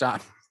to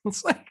stop.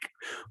 It's like,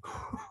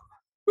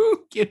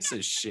 who gives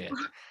a shit?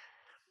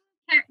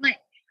 Like,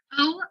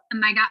 oh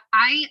my God,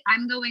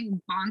 I'm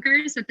going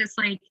bonkers with this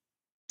like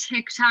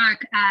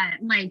TikTok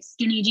like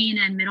skinny jean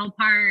and middle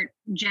part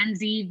Gen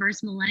Z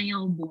versus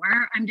millennial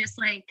war. I'm just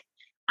like,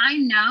 I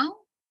know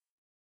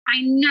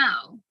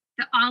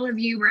that all of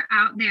you were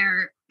out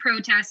there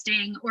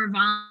protesting or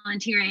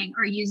volunteering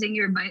or using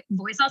your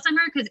voice all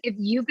summer, because if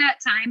you've got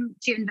time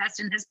to invest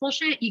in this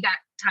bullshit, you got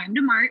time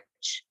to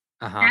march.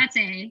 That's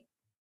A.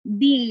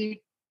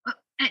 B,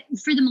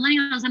 for the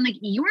millennials, I'm like,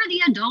 you're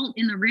the adult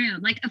in the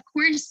room. Like, of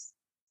course,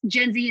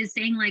 Gen Z is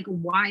saying like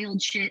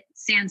wild shit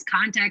sans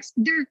context.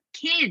 They're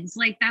kids.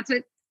 Like, that's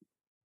what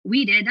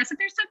we did. That's what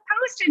they're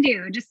supposed to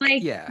do. Just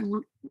like yeah,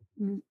 leave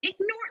them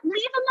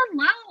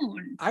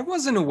alone. I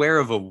wasn't aware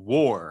of a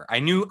war. I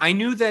knew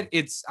that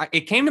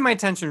it came to my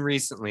attention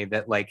recently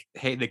that like,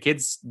 hey, the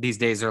kids these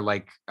days are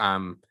like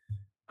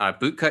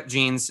bootcut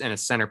jeans and a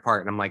center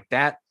part, and I'm like,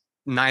 that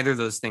neither of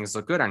those things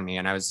look good on me.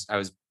 And I was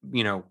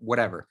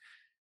whatever.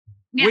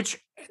 Yeah. Which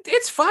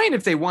it's fine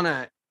if they want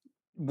to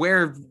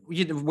wear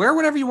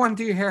whatever you want,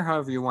 do your hair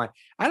however you want.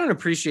 I don't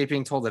appreciate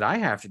being told that I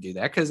have to do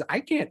that because I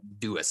can't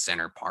do a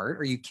center part.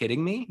 Are you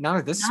kidding me? Not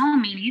at this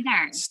me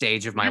neither.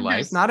 Stage of my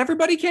life. Not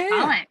everybody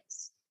can.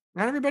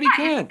 Not everybody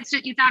can. It's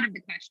out of the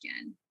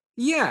question.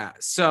 Yeah.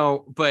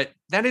 So, but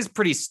that is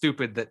pretty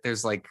stupid that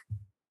there's like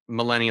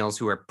millennials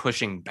who are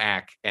pushing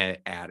back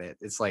at it.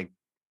 It's like,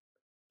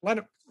 let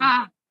them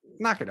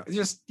knock it off.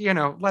 Just,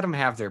 let them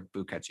have their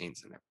bootcut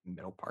jeans and their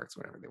middle parts,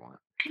 whatever they want.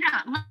 I know,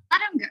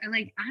 let them go.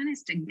 Like,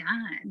 honest to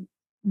God,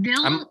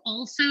 they'll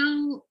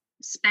also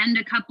spend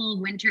a couple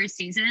winter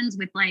seasons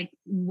with like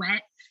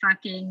wet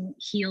fucking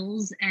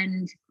heels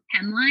and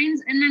hemlines,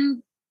 and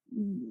then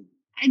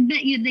I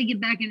bet you they get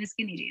back into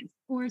skinny jeans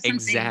or something.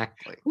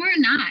 Exactly. Or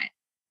not.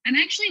 I'm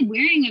actually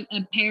wearing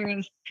a pair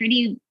of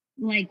pretty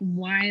like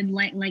wide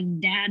like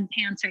dad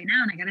pants right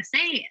now, and I gotta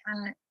say, I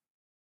really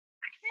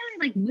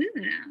like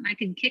moving them. I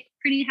could kick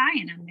pretty high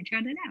in them. I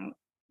tried it out.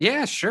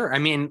 Yeah, sure. I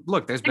mean,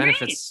 look, there's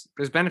benefits.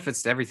 There's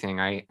benefits to everything.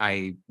 I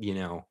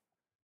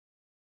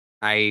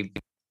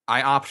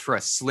opt for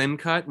a slim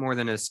cut more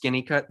than a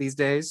skinny cut these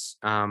days.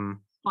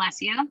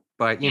 Bless you.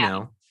 But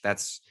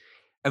that's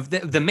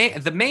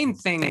the main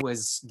thing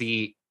was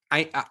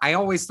I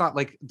always thought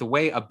like the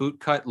way a boot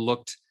cut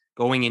looked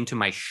going into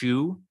my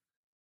shoe,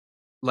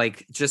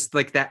 like just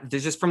like that,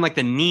 just from like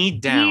the knee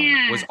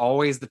down was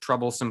always the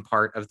troublesome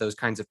part of those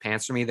kinds of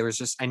pants for me. There was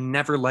just I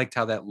never liked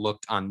how that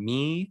looked on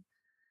me.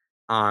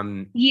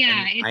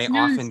 It's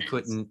often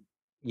couldn't,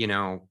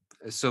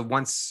 so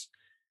once,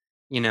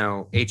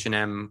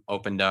 H&M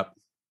opened up,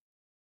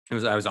 I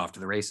was off to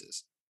the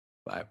races.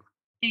 But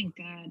thank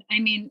God. I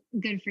mean,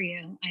 good for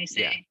you, I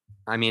say. Yeah.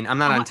 I mean, I'm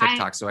not on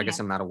TikTok, so I guess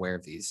I'm not aware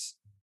of these.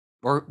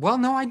 Or, well,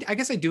 no, I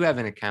guess I do have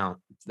an account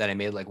that I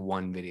made like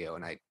one video,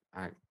 and I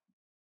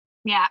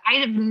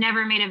have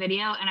never made a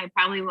video, and I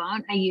probably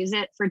won't. I use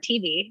it for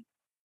TV.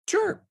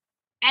 Sure.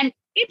 And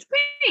it's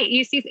great.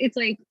 You see, it's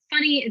like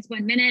funny. It's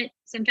 1 minute.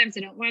 Sometimes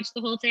I don't watch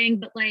the whole thing,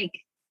 but like,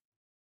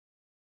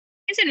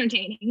 it's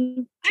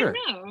entertaining. Sure. I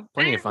don't know.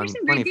 Plenty of fun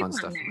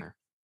stuff in there.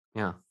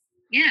 Yeah.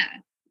 Yeah.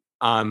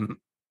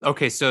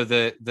 Okay. So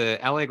the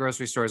LA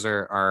grocery stores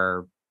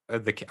are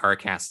a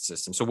caste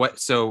system. So what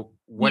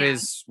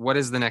is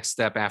the next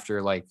step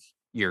after like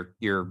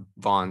your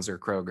Vons or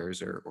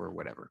Kroger's or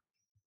whatever?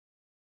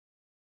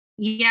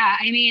 Yeah.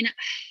 I mean,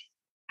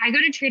 I go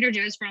to Trader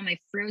Joe's for all my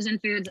frozen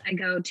foods. I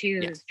go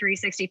to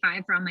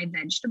 365 for all my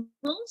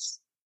vegetables.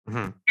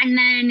 Mm-hmm. And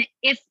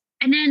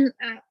then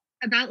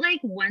about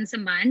like once a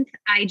month,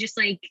 I just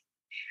like,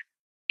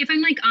 if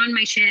I'm like on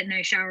my shit and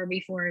I shower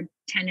before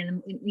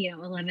 11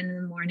 in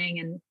the morning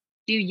and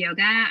do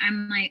yoga,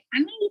 I'm like,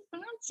 I'm gonna be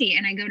fancy.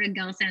 And I go to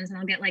Gelson's and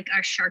I'll get like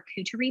a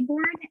charcuterie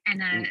board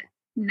and a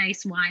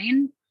nice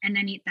wine and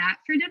then eat that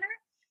for dinner.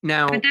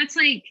 Now, but that's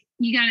like,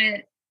 you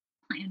gotta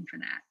plan for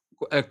that.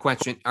 A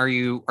question: Are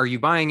you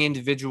buying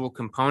individual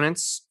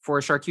components for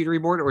a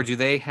charcuterie board, or do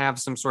they have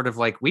some sort of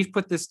like, we've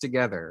put this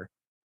together,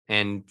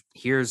 and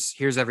here's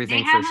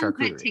everything for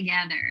charcuterie put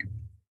together?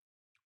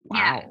 Wow,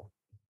 yeah.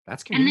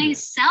 That's convenient. And they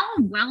sell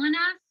well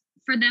enough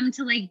for them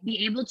to like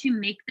be able to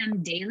make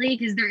them daily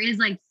because there is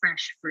like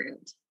fresh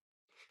fruit.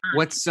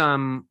 What's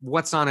on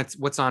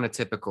a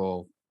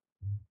typical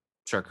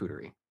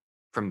charcuterie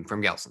from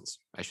Gelson's?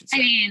 I should say.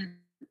 I mean,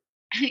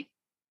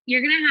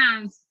 you're gonna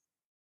have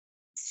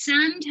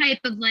some type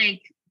of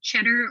like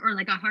cheddar or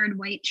like a hard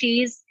white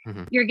cheese.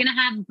 Mm-hmm. You're gonna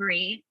have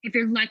brie. If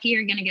you're lucky,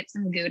 you're gonna get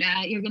some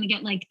Gouda. You're gonna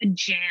get like a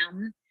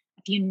jam,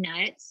 a few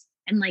nuts,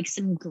 and like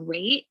some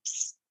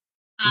grapes.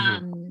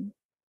 Mm-hmm.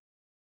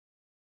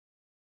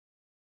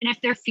 And if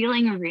they're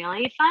feeling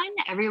really fun,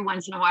 every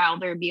once in a while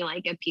there'd be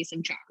like a piece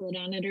of chocolate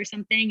on it or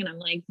something, and I'm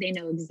like, they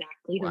know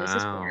exactly who this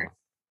is for.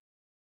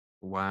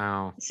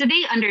 Wow. So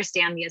they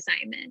understand the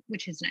assignment,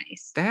 which is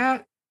nice.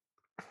 That,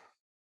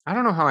 I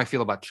don't know how I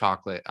feel about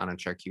chocolate on a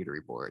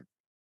charcuterie board.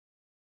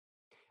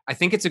 I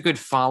think it's a good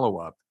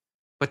follow-up,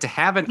 but to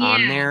have it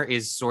on there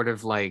is sort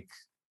of like,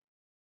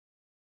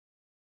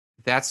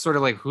 that's sort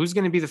of like, who's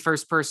going to be the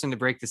first person to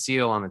break the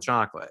seal on the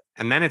chocolate?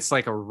 And then it's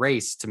like a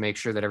race to make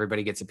sure that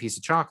everybody gets a piece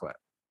of chocolate.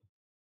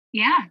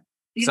 Yeah.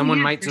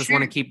 Someone might just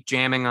want to keep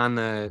jamming on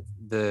the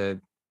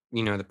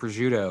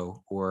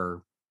prosciutto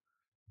or.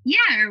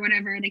 Yeah, or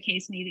whatever the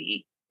case may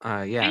be.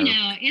 Yeah. I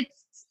know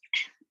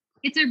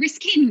it's a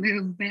risky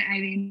move, but I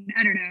mean,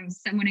 I don't know.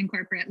 Someone in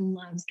corporate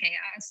loves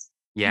chaos.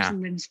 Yeah. Just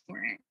lives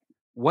for it.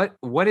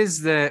 What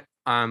is the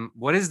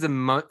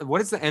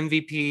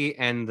MVP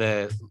and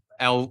the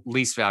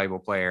least valuable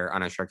player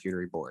on a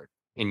charcuterie board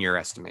in your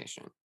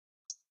estimation?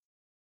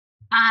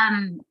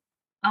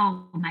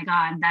 Oh my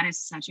God, that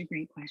is such a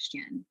great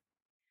question.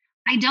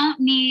 I don't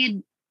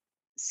need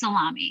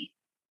salami.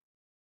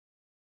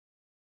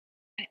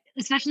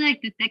 especially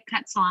like the thick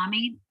cut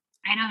salami.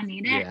 I don't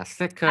need it. Yeah,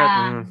 thick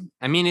cut.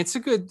 I mean, it's a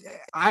good.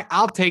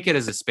 I'll take it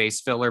as a space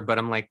filler, but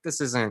I'm like,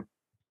 this isn't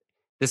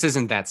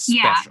that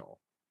special.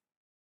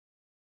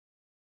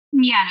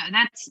 Yeah,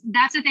 no,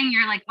 that's the thing.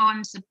 You're like, oh,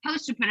 I'm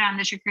supposed to put it on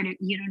the charcuterie.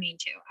 You don't need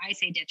to. I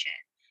say ditch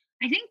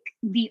it. I think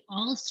the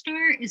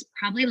all-star is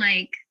probably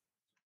like,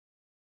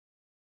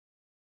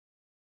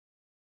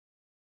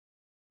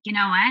 you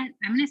know what?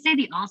 I'm gonna say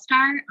the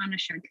all-star on a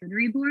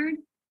charcuterie board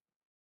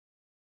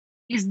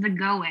is the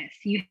go with.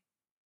 You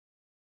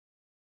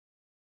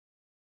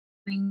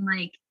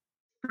like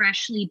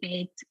freshly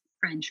baked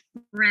French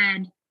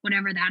bread,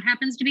 whatever that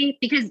happens to be,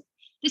 because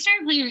the star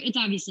player, it's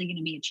obviously going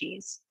to be a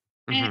cheese.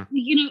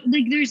 You know,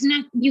 like there's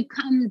not, you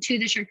come to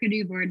the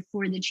charcuterie board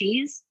for the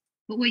cheese,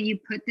 but what you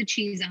put the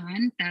cheese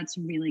on, that's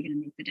really going to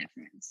make the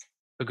difference.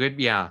 A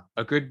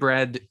good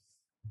bread.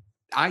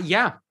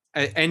 Yeah.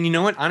 And you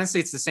know what? Honestly,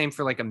 it's the same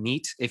for like a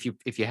meat. If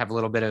you have a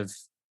little bit of,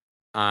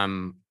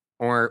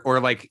 or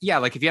like, yeah,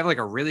 like if you have like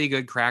a really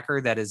good cracker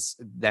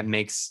that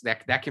makes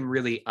that can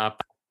really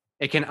up.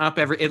 It can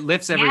it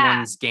lifts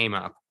everyone's game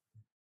up.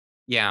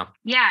 Yeah.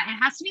 Yeah, it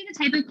has to be the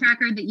type of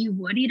cracker that you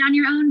would eat on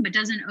your own, but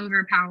doesn't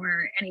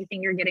overpower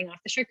anything you're getting off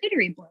the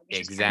charcuterie board.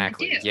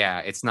 Exactly. Yeah,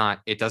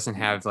 it doesn't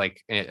have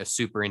like a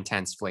super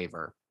intense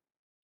flavor.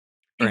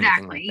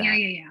 Exactly. Like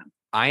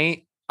Yeah.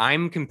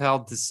 I'm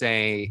compelled to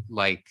say,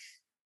 like,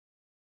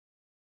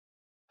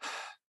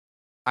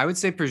 I would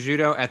say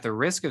prosciutto, at the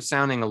risk of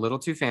sounding a little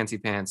too fancy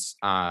pants,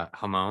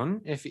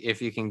 jamon,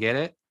 if you can get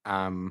it.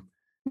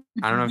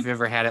 I don't know if you've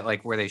ever had it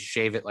like where they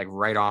shave it like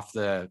right off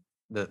the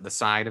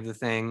side of the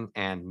thing,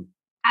 and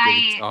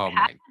oh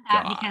my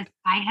god! Because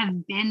I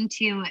have been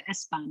to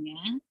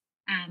España,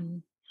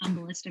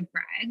 humblest of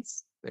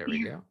brags. There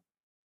we go.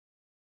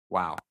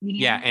 Wow.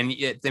 Yeah, and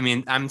I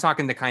mean, I'm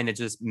talking the kind that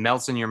just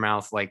melts in your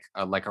mouth like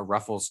a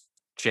Ruffles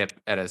chip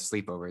at a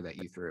sleepover that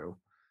you threw,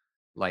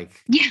 like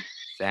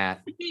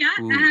that.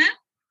 Yeah.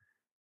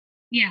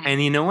 Yeah.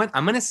 And you know what?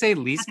 I'm gonna say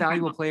least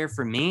valuable player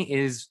for me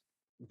is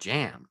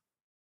jam.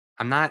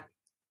 I'm not.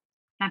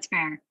 That's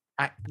fair.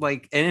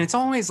 And it's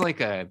always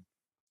like it's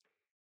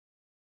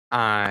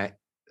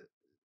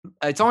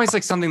always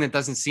like something that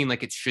doesn't seem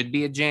like it should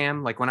be a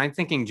jam. Like when I'm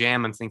thinking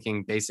jam, I'm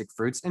thinking basic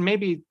fruits, and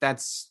maybe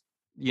that's,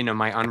 you know,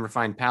 my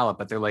unrefined palate.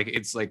 But they're like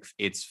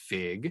it's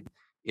fig,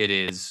 it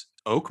is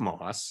oak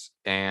moss,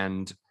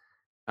 and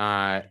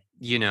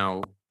you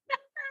know,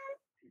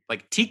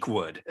 like teak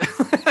wood.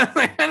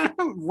 I don't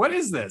know, what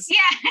is this?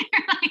 Yeah,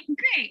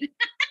 great.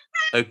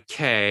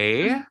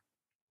 Okay.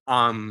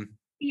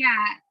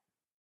 Yeah,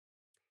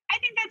 I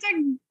think that's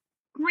a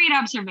great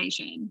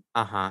observation.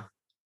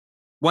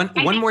 One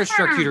more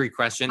charcuterie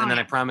question, and then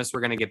I promise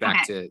we're gonna get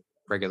back to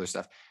regular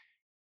stuff.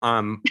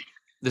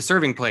 The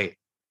serving plate.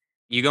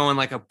 You going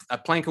like a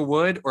plank of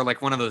wood or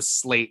like one of those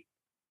slate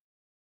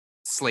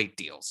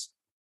deals?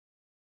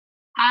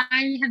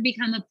 I have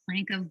become a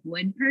plank of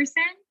wood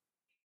person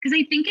because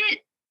I think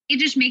it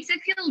just makes it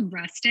feel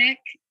rustic,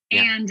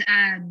 and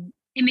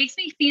it makes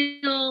me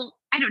feel,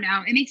 I don't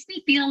know, it makes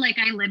me feel like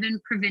I live in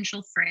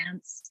provincial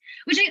France,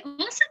 which I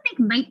also think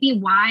might be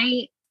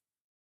why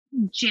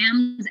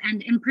jams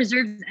and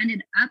preserves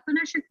ended up on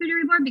a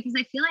charcuterie board, because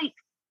I feel like,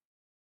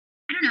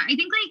 I don't know, I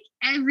think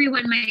like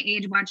everyone my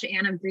age watched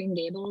Anne of Green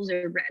Gables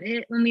or read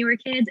it when we were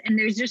kids, and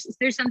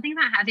there's something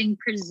about having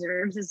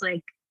preserves is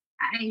like,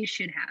 I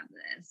should have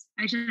this.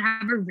 I should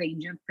have a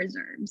range of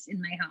preserves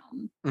in my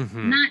home,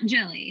 not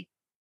jelly.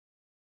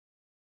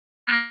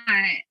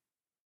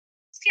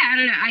 Yeah, I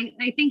don't know.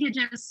 I think it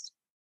just,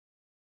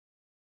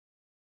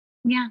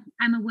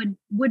 I'm a wood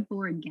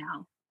board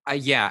gal.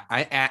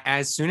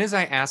 As soon as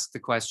I asked the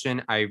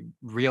question, I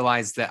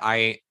realized that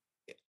I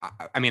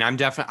mean,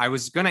 I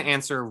was going to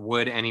answer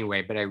wood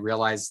anyway, but I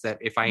realized that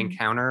if I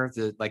encounter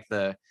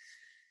the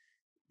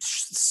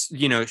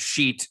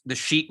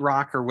sheet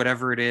rock or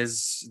whatever it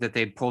is that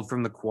they pulled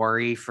from the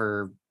quarry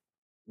for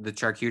the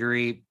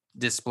charcuterie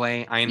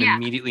display, I am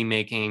immediately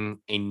making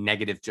a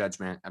negative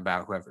judgment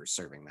about whoever's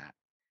serving that.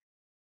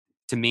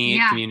 To me,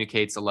 it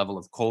communicates a level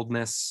of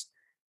coldness.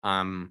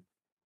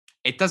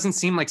 It doesn't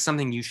seem like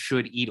something you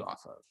should eat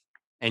off of.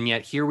 And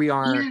yet here we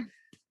are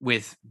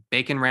with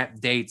bacon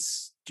wrapped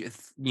dates,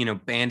 you know,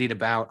 bandied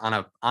about on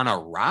a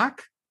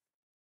rock.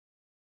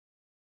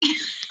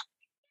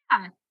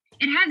 Yeah.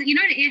 It has, you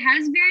know, it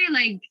has very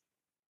like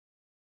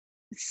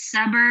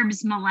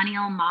suburbs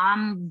millennial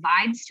mom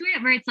vibes to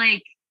it, where it's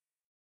like,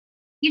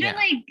 you know,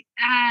 like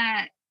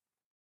I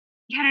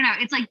don't know,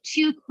 it's like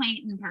too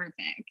quaint and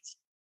perfect.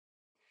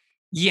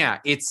 Yeah,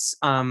 it's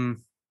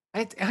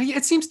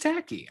it seems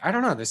tacky. I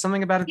don't know. There's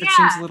something about it that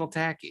seems a little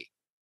tacky.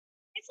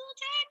 It's a little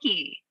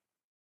tacky.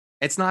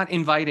 It's not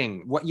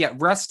inviting.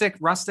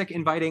 Rustic,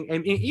 inviting,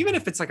 and even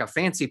if it's like a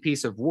fancy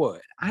piece of wood,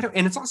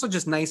 and it's also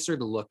just nicer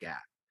to look at.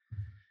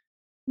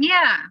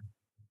 Yeah.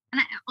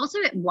 And also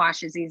it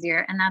washes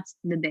easier, and that's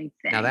the big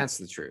thing. Now that's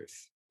the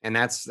truth. And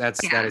that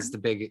is the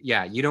big,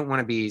 you don't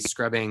want to be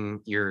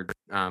scrubbing your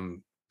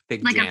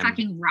big like jam a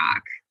fucking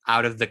rock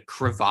out of the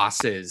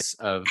crevasses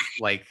of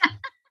like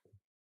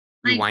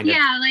like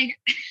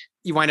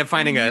You wind up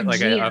finding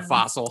a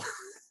fossil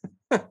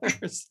or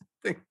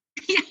something.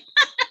 Yeah.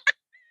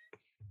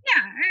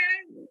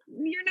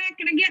 You're not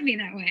gonna get me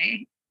that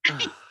way.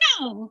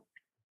 No.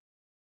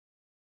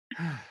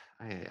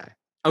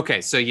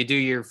 Okay, so you do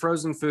your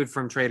frozen food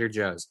from Trader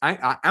Joe's.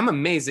 I'm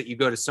amazed that you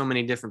go to so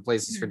many different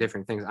places for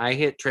different things. I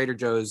hit Trader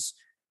Joe's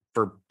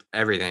for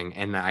everything,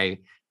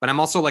 but I'm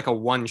also like a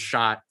one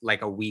shot,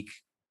 like a week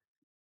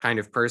kind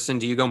of person.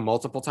 Do you go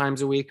multiple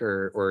times a week,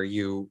 or are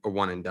you a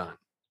one and done?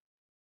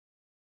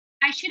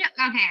 I should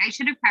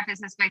have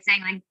prefaced this by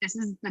saying like this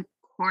is the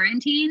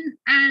quarantine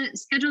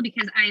schedule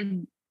because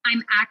I'm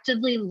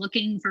actively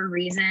looking for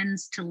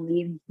reasons to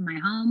leave my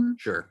home.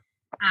 Sure.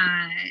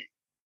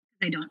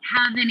 I don't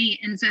have any,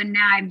 and so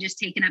now I've just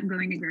taken up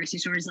going to grocery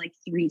stores like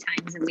 3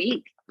 times a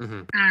week.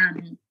 Mm-hmm.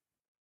 And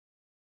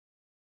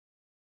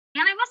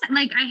I was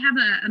like, I have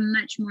a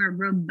much more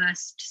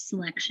robust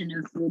selection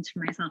of foods for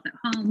myself at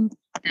home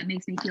that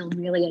makes me feel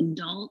really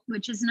adult,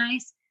 which is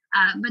nice.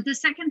 But the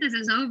second this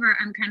is over,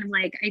 I'm kind of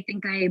like, I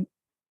think like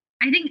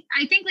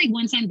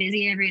once I'm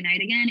busy every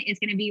night again, it's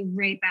going to be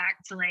right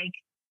back to like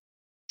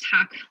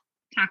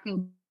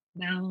Taco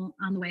Bell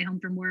on the way home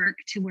from work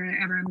to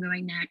wherever I'm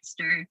going next,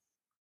 or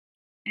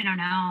I don't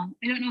know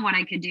what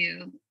I could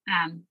do.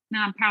 No,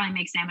 I'll probably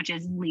make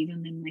sandwiches and leave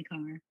them in my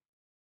car.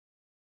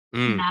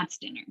 And that's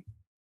dinner.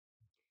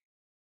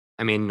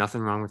 I mean, nothing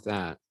wrong with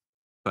that.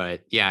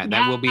 But yeah,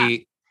 that will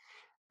be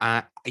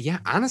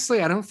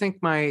honestly, I don't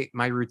think my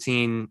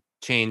routine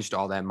changed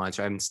all that much.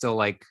 I'm still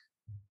like,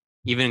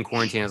 even in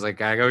quarantine, I was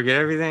like, I go get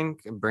everything,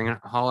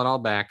 haul it all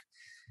back.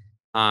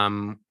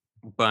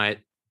 But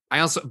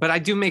I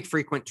do make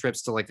frequent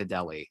trips to like the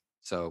deli.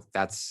 So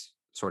that's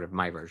sort of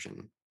my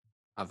version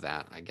of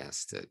that, I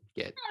guess, to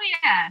get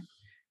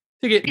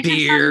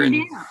beer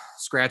and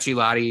scratchy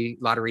lottery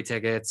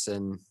tickets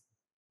and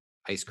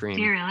ice cream.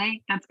 Do you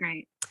really? That's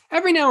great.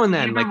 Every now and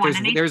then, like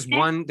there's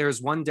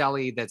one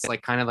deli that's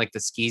like kind of like the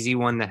skeezy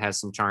one that has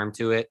some charm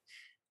to it.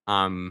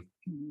 And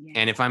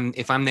if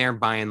I'm there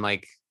buying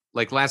like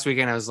last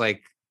weekend, I was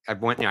like, I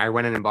went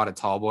in and bought a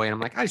tall boy, and I'm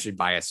like, I should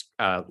buy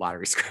a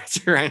lottery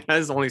scratcher. Right?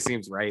 This only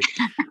seems right.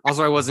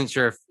 Also, I wasn't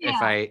sure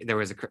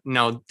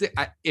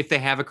if they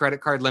have a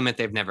credit card limit.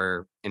 They've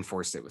never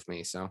enforced it with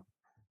me. So.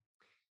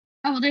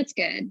 Oh, well, that's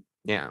good.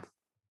 Yeah.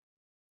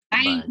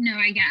 I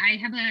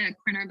have a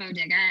Corner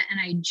Bodega, and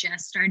I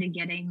just started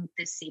getting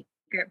the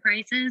secret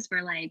prices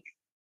where like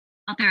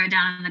I'll throw it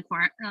down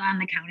on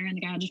the counter, and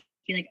the guy will just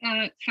be like,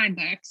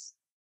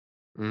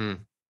 $5.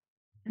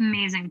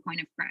 Amazing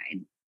point of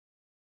pride.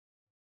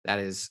 That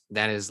is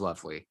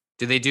lovely.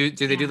 Do they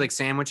do like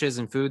sandwiches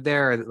and food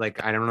there? Or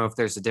like, I don't know if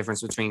there's a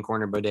difference between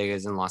Corner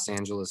Bodegas in Los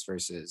Angeles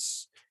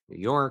versus New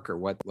York, or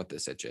what the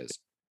sitch is.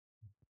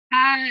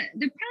 There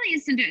probably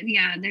isn't.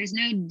 Yeah, there's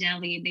no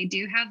deli. They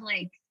do have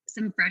like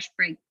some fresh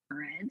baked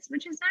breads,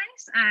 which is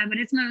nice. But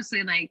it's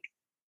mostly like,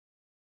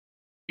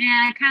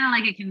 kind of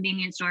like a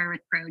convenience store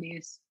with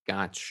produce.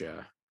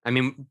 Gotcha. I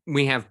mean,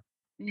 we have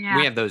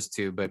those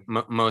too, but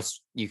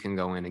most you can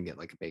go in and get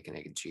like a bacon,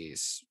 egg, and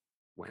cheese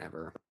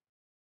whenever.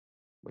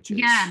 Which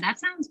is that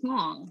sounds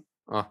cool.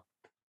 Oh,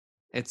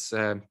 it's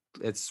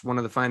one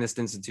of the finest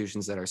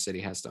institutions that our city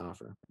has to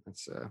offer.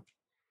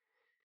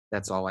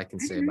 That's all I can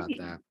say about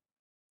that.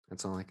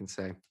 That's all I can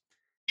say.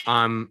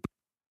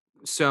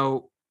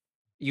 So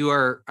you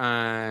are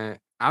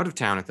out of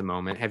town at the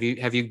moment. Have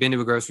you been to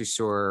a grocery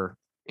store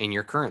in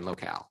your current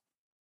locale?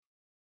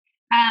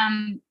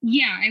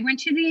 Yeah, I went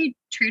to the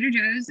Trader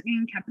Joe's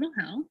in Capitol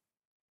Hill.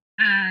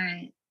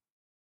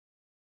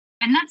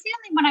 And that's the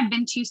only one I've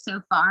been to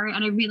so far.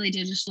 And I really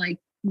did just like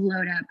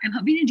load up. I'm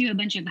hoping to do a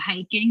bunch of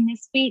hiking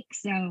this week.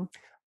 So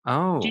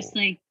just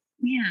like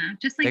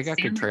they got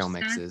good trail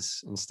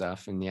mixes and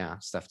stuff, and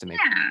stuff to make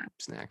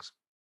snacks.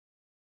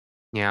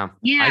 Yeah.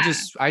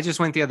 I just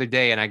went the other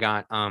day and I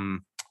got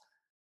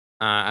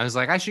I was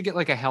like, I should get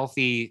like a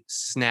healthy-ish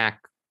snack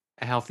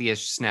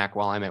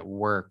while I'm at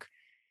work.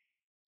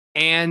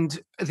 And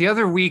the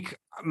other week,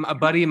 a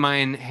buddy of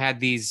mine had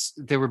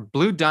they were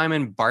Blue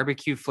Diamond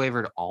barbecue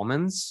flavored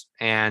almonds.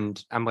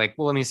 And I'm like,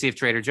 well, let me see if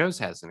Trader Joe's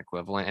has an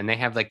equivalent. And they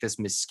have like this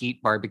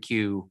mesquite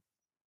barbecue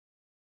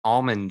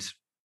almond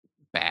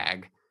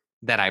bag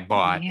that I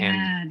bought.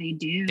 Yeah, they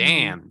do.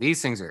 Damn,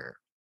 these things are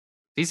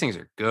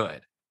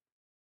good.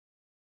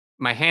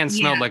 My hands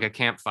smelled like a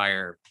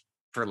campfire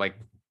for like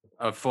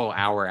a full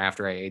hour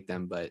after I ate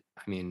them, but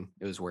I mean,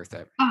 it was worth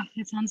it. Oh,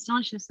 it sounds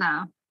delicious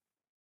though.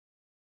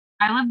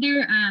 I love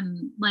their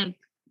like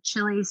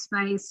chili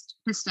spiced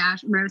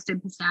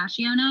roasted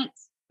pistachio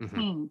nuts.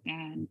 Mm-hmm. Oh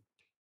god.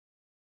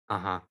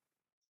 Uh-huh.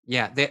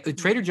 Yeah, the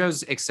Trader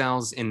Joe's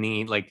excels in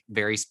the like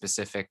very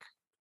specific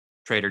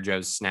Trader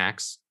Joe's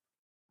snacks,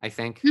 I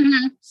think,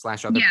 /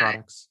 other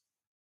products.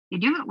 They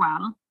do it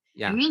well.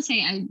 Yeah. I will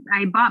say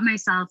I bought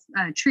myself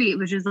a treat,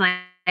 which is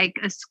like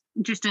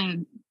just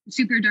a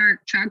super dark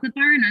chocolate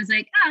bar, and I was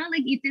like, oh, I'll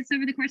like eat this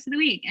over the course of the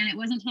week. And it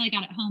wasn't until I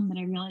got it home that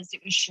I realized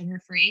it was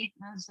sugar free.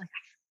 I was like,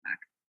 fuck.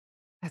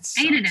 I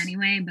ate it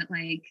anyway, but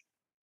like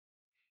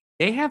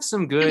they have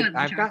some good.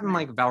 I've gotten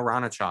like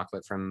Valrhona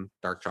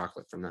dark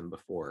chocolate from them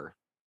before.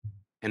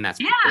 and that's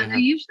they're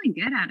usually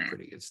good at it.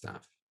 Pretty good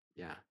stuff.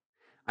 Yeah,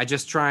 I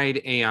just tried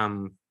a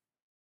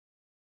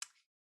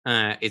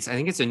I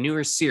think it's a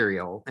newer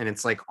cereal, and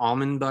it's like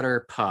almond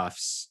butter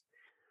puffs,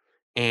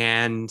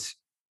 and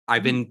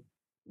I've been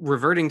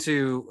reverting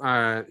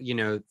to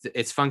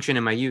its function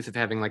in my youth of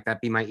having like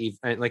that be my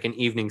like an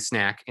evening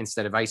snack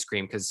instead of ice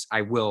cream, because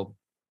I will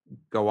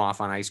go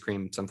off on ice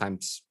cream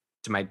sometimes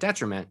to my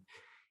detriment.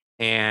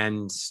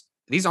 And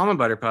these almond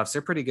butter puffs,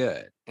 they're pretty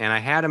good. And I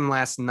had them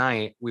last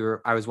night.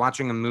 I was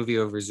watching a movie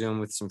over Zoom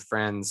with some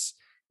friends.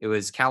 It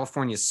was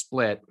California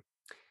Split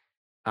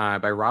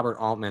by Robert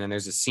Altman. And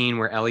there's a scene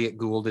where Elliot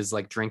Gould is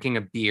like drinking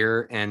a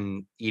beer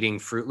and eating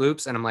Fruit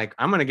Loops. And I'm like,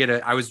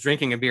 I was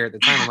drinking a beer at the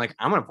time. I'm like,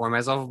 I'm going to pour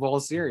myself a bowl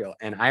of cereal.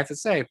 And I have to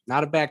say,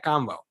 not a bad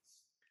combo.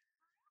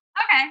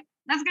 Okay.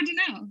 That's good to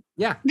know.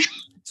 Yeah.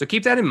 So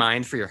keep that in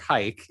mind for your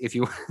hike. If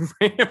you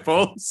bring a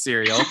bowl of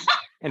cereal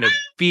and a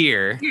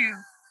beer.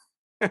 Yeah.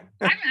 I'm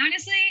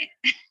honestly,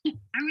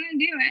 I'm going to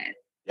do it.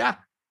 Yeah.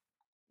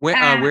 Where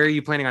are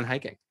you planning on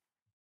hiking?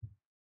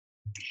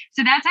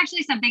 So that's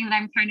actually something that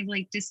I'm kind of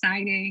like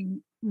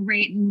deciding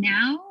right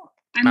now.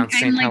 I'm like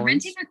Helens?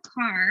 Renting a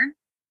car,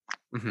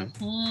 the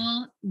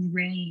whole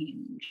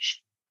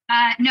range.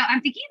 No, I'm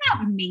thinking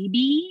about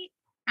maybe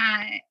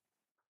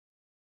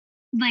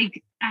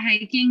like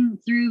hiking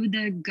through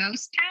the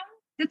ghost town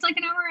that's like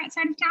an hour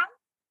outside of town.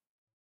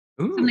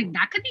 Ooh. So I'm like,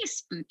 that could be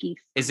spooky.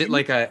 Is it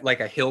like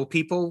a hill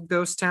people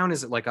ghost town?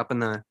 Is it like up in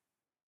the?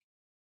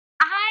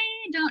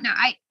 I don't know.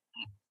 I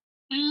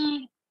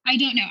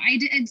don't know. I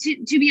did,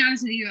 to be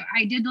honest with you,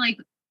 I did like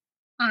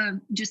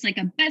just like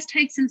a best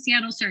hikes in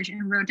Seattle search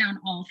and wrote down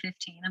all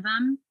 15 of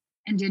them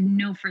and did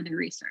no further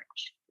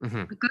research.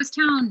 But ghost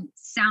town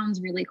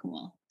sounds really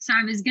cool. So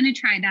I was going to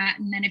try that.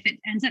 And then if it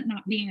ends up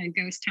not being a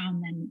ghost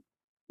town, then,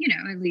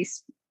 at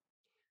least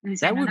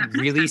that would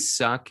really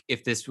suck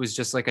if this was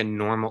just like a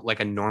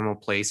normal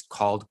place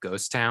called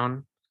Ghost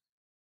Town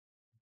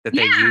that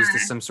they used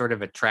as some sort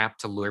of a trap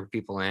to lure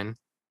people in,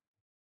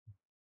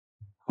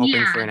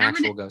 hoping for an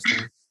actual ghost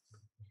town.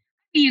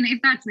 And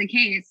if that's the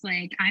case,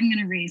 like, I'm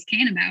going to raise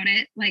Cain about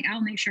it. Like,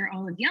 I'll make sure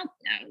all of Yelp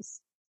knows.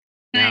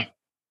 But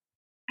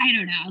I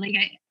don't know. Like,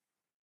 I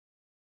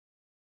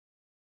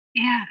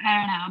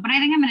don't know. But I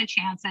think I'm going to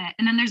chance it.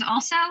 And then there's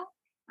also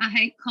a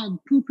hike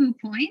called Poo Poo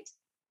Point.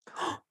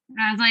 And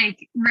I was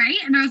like, right?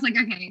 And I was like,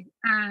 okay,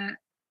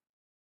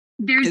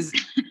 there's...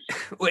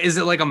 Is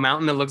it like a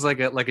mountain that looks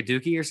like a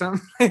dookie or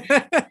something? I was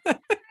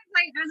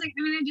like,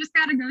 I just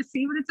got to go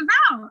see what it's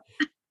about.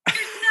 There's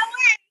no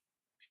way.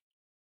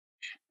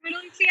 I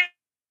don't see how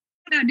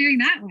not doing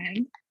that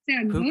one.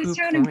 So Ghost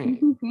Town and Poo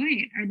Poo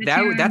Point are the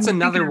two. That's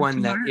another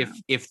one that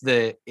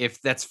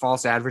if that's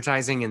false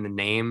advertising in the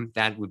name,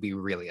 that would be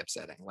really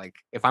upsetting. Like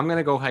if I'm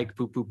gonna go hike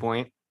Poo Poo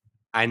Point,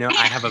 I know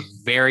I have a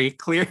very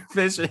clear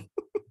vision.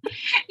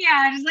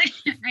 Yeah, just like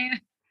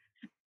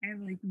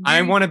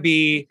I want a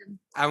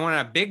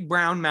big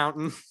brown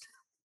mountain,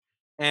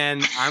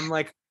 and I'm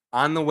like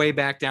on the way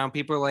back down.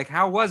 People are like,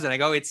 "How was it?" I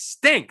go, "It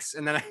stinks,"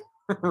 and then I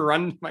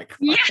run my car.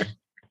 Yeah.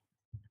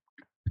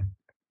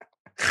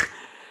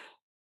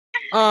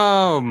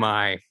 Oh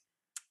my.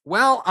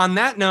 Well, on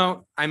that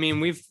note, I mean,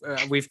 we've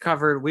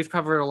covered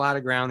a lot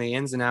of ground, the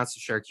ins and outs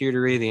of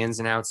charcuterie, the ins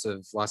and outs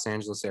of Los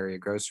Angeles area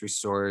grocery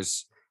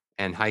stores,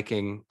 and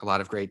hiking. A lot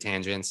of great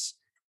tangents.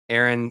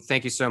 Erin,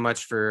 thank you so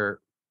much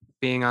for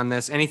being on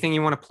this. Anything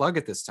you want to plug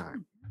at this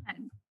time?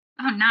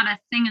 Oh, not a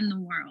thing in the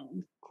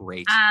world.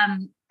 Great.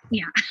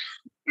 Yeah.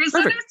 It was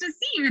so nice to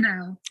see you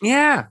though.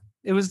 Yeah,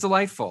 it was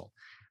delightful.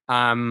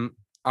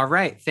 All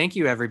right. Thank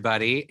you,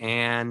 everybody.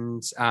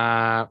 And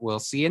we'll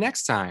see you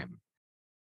next time.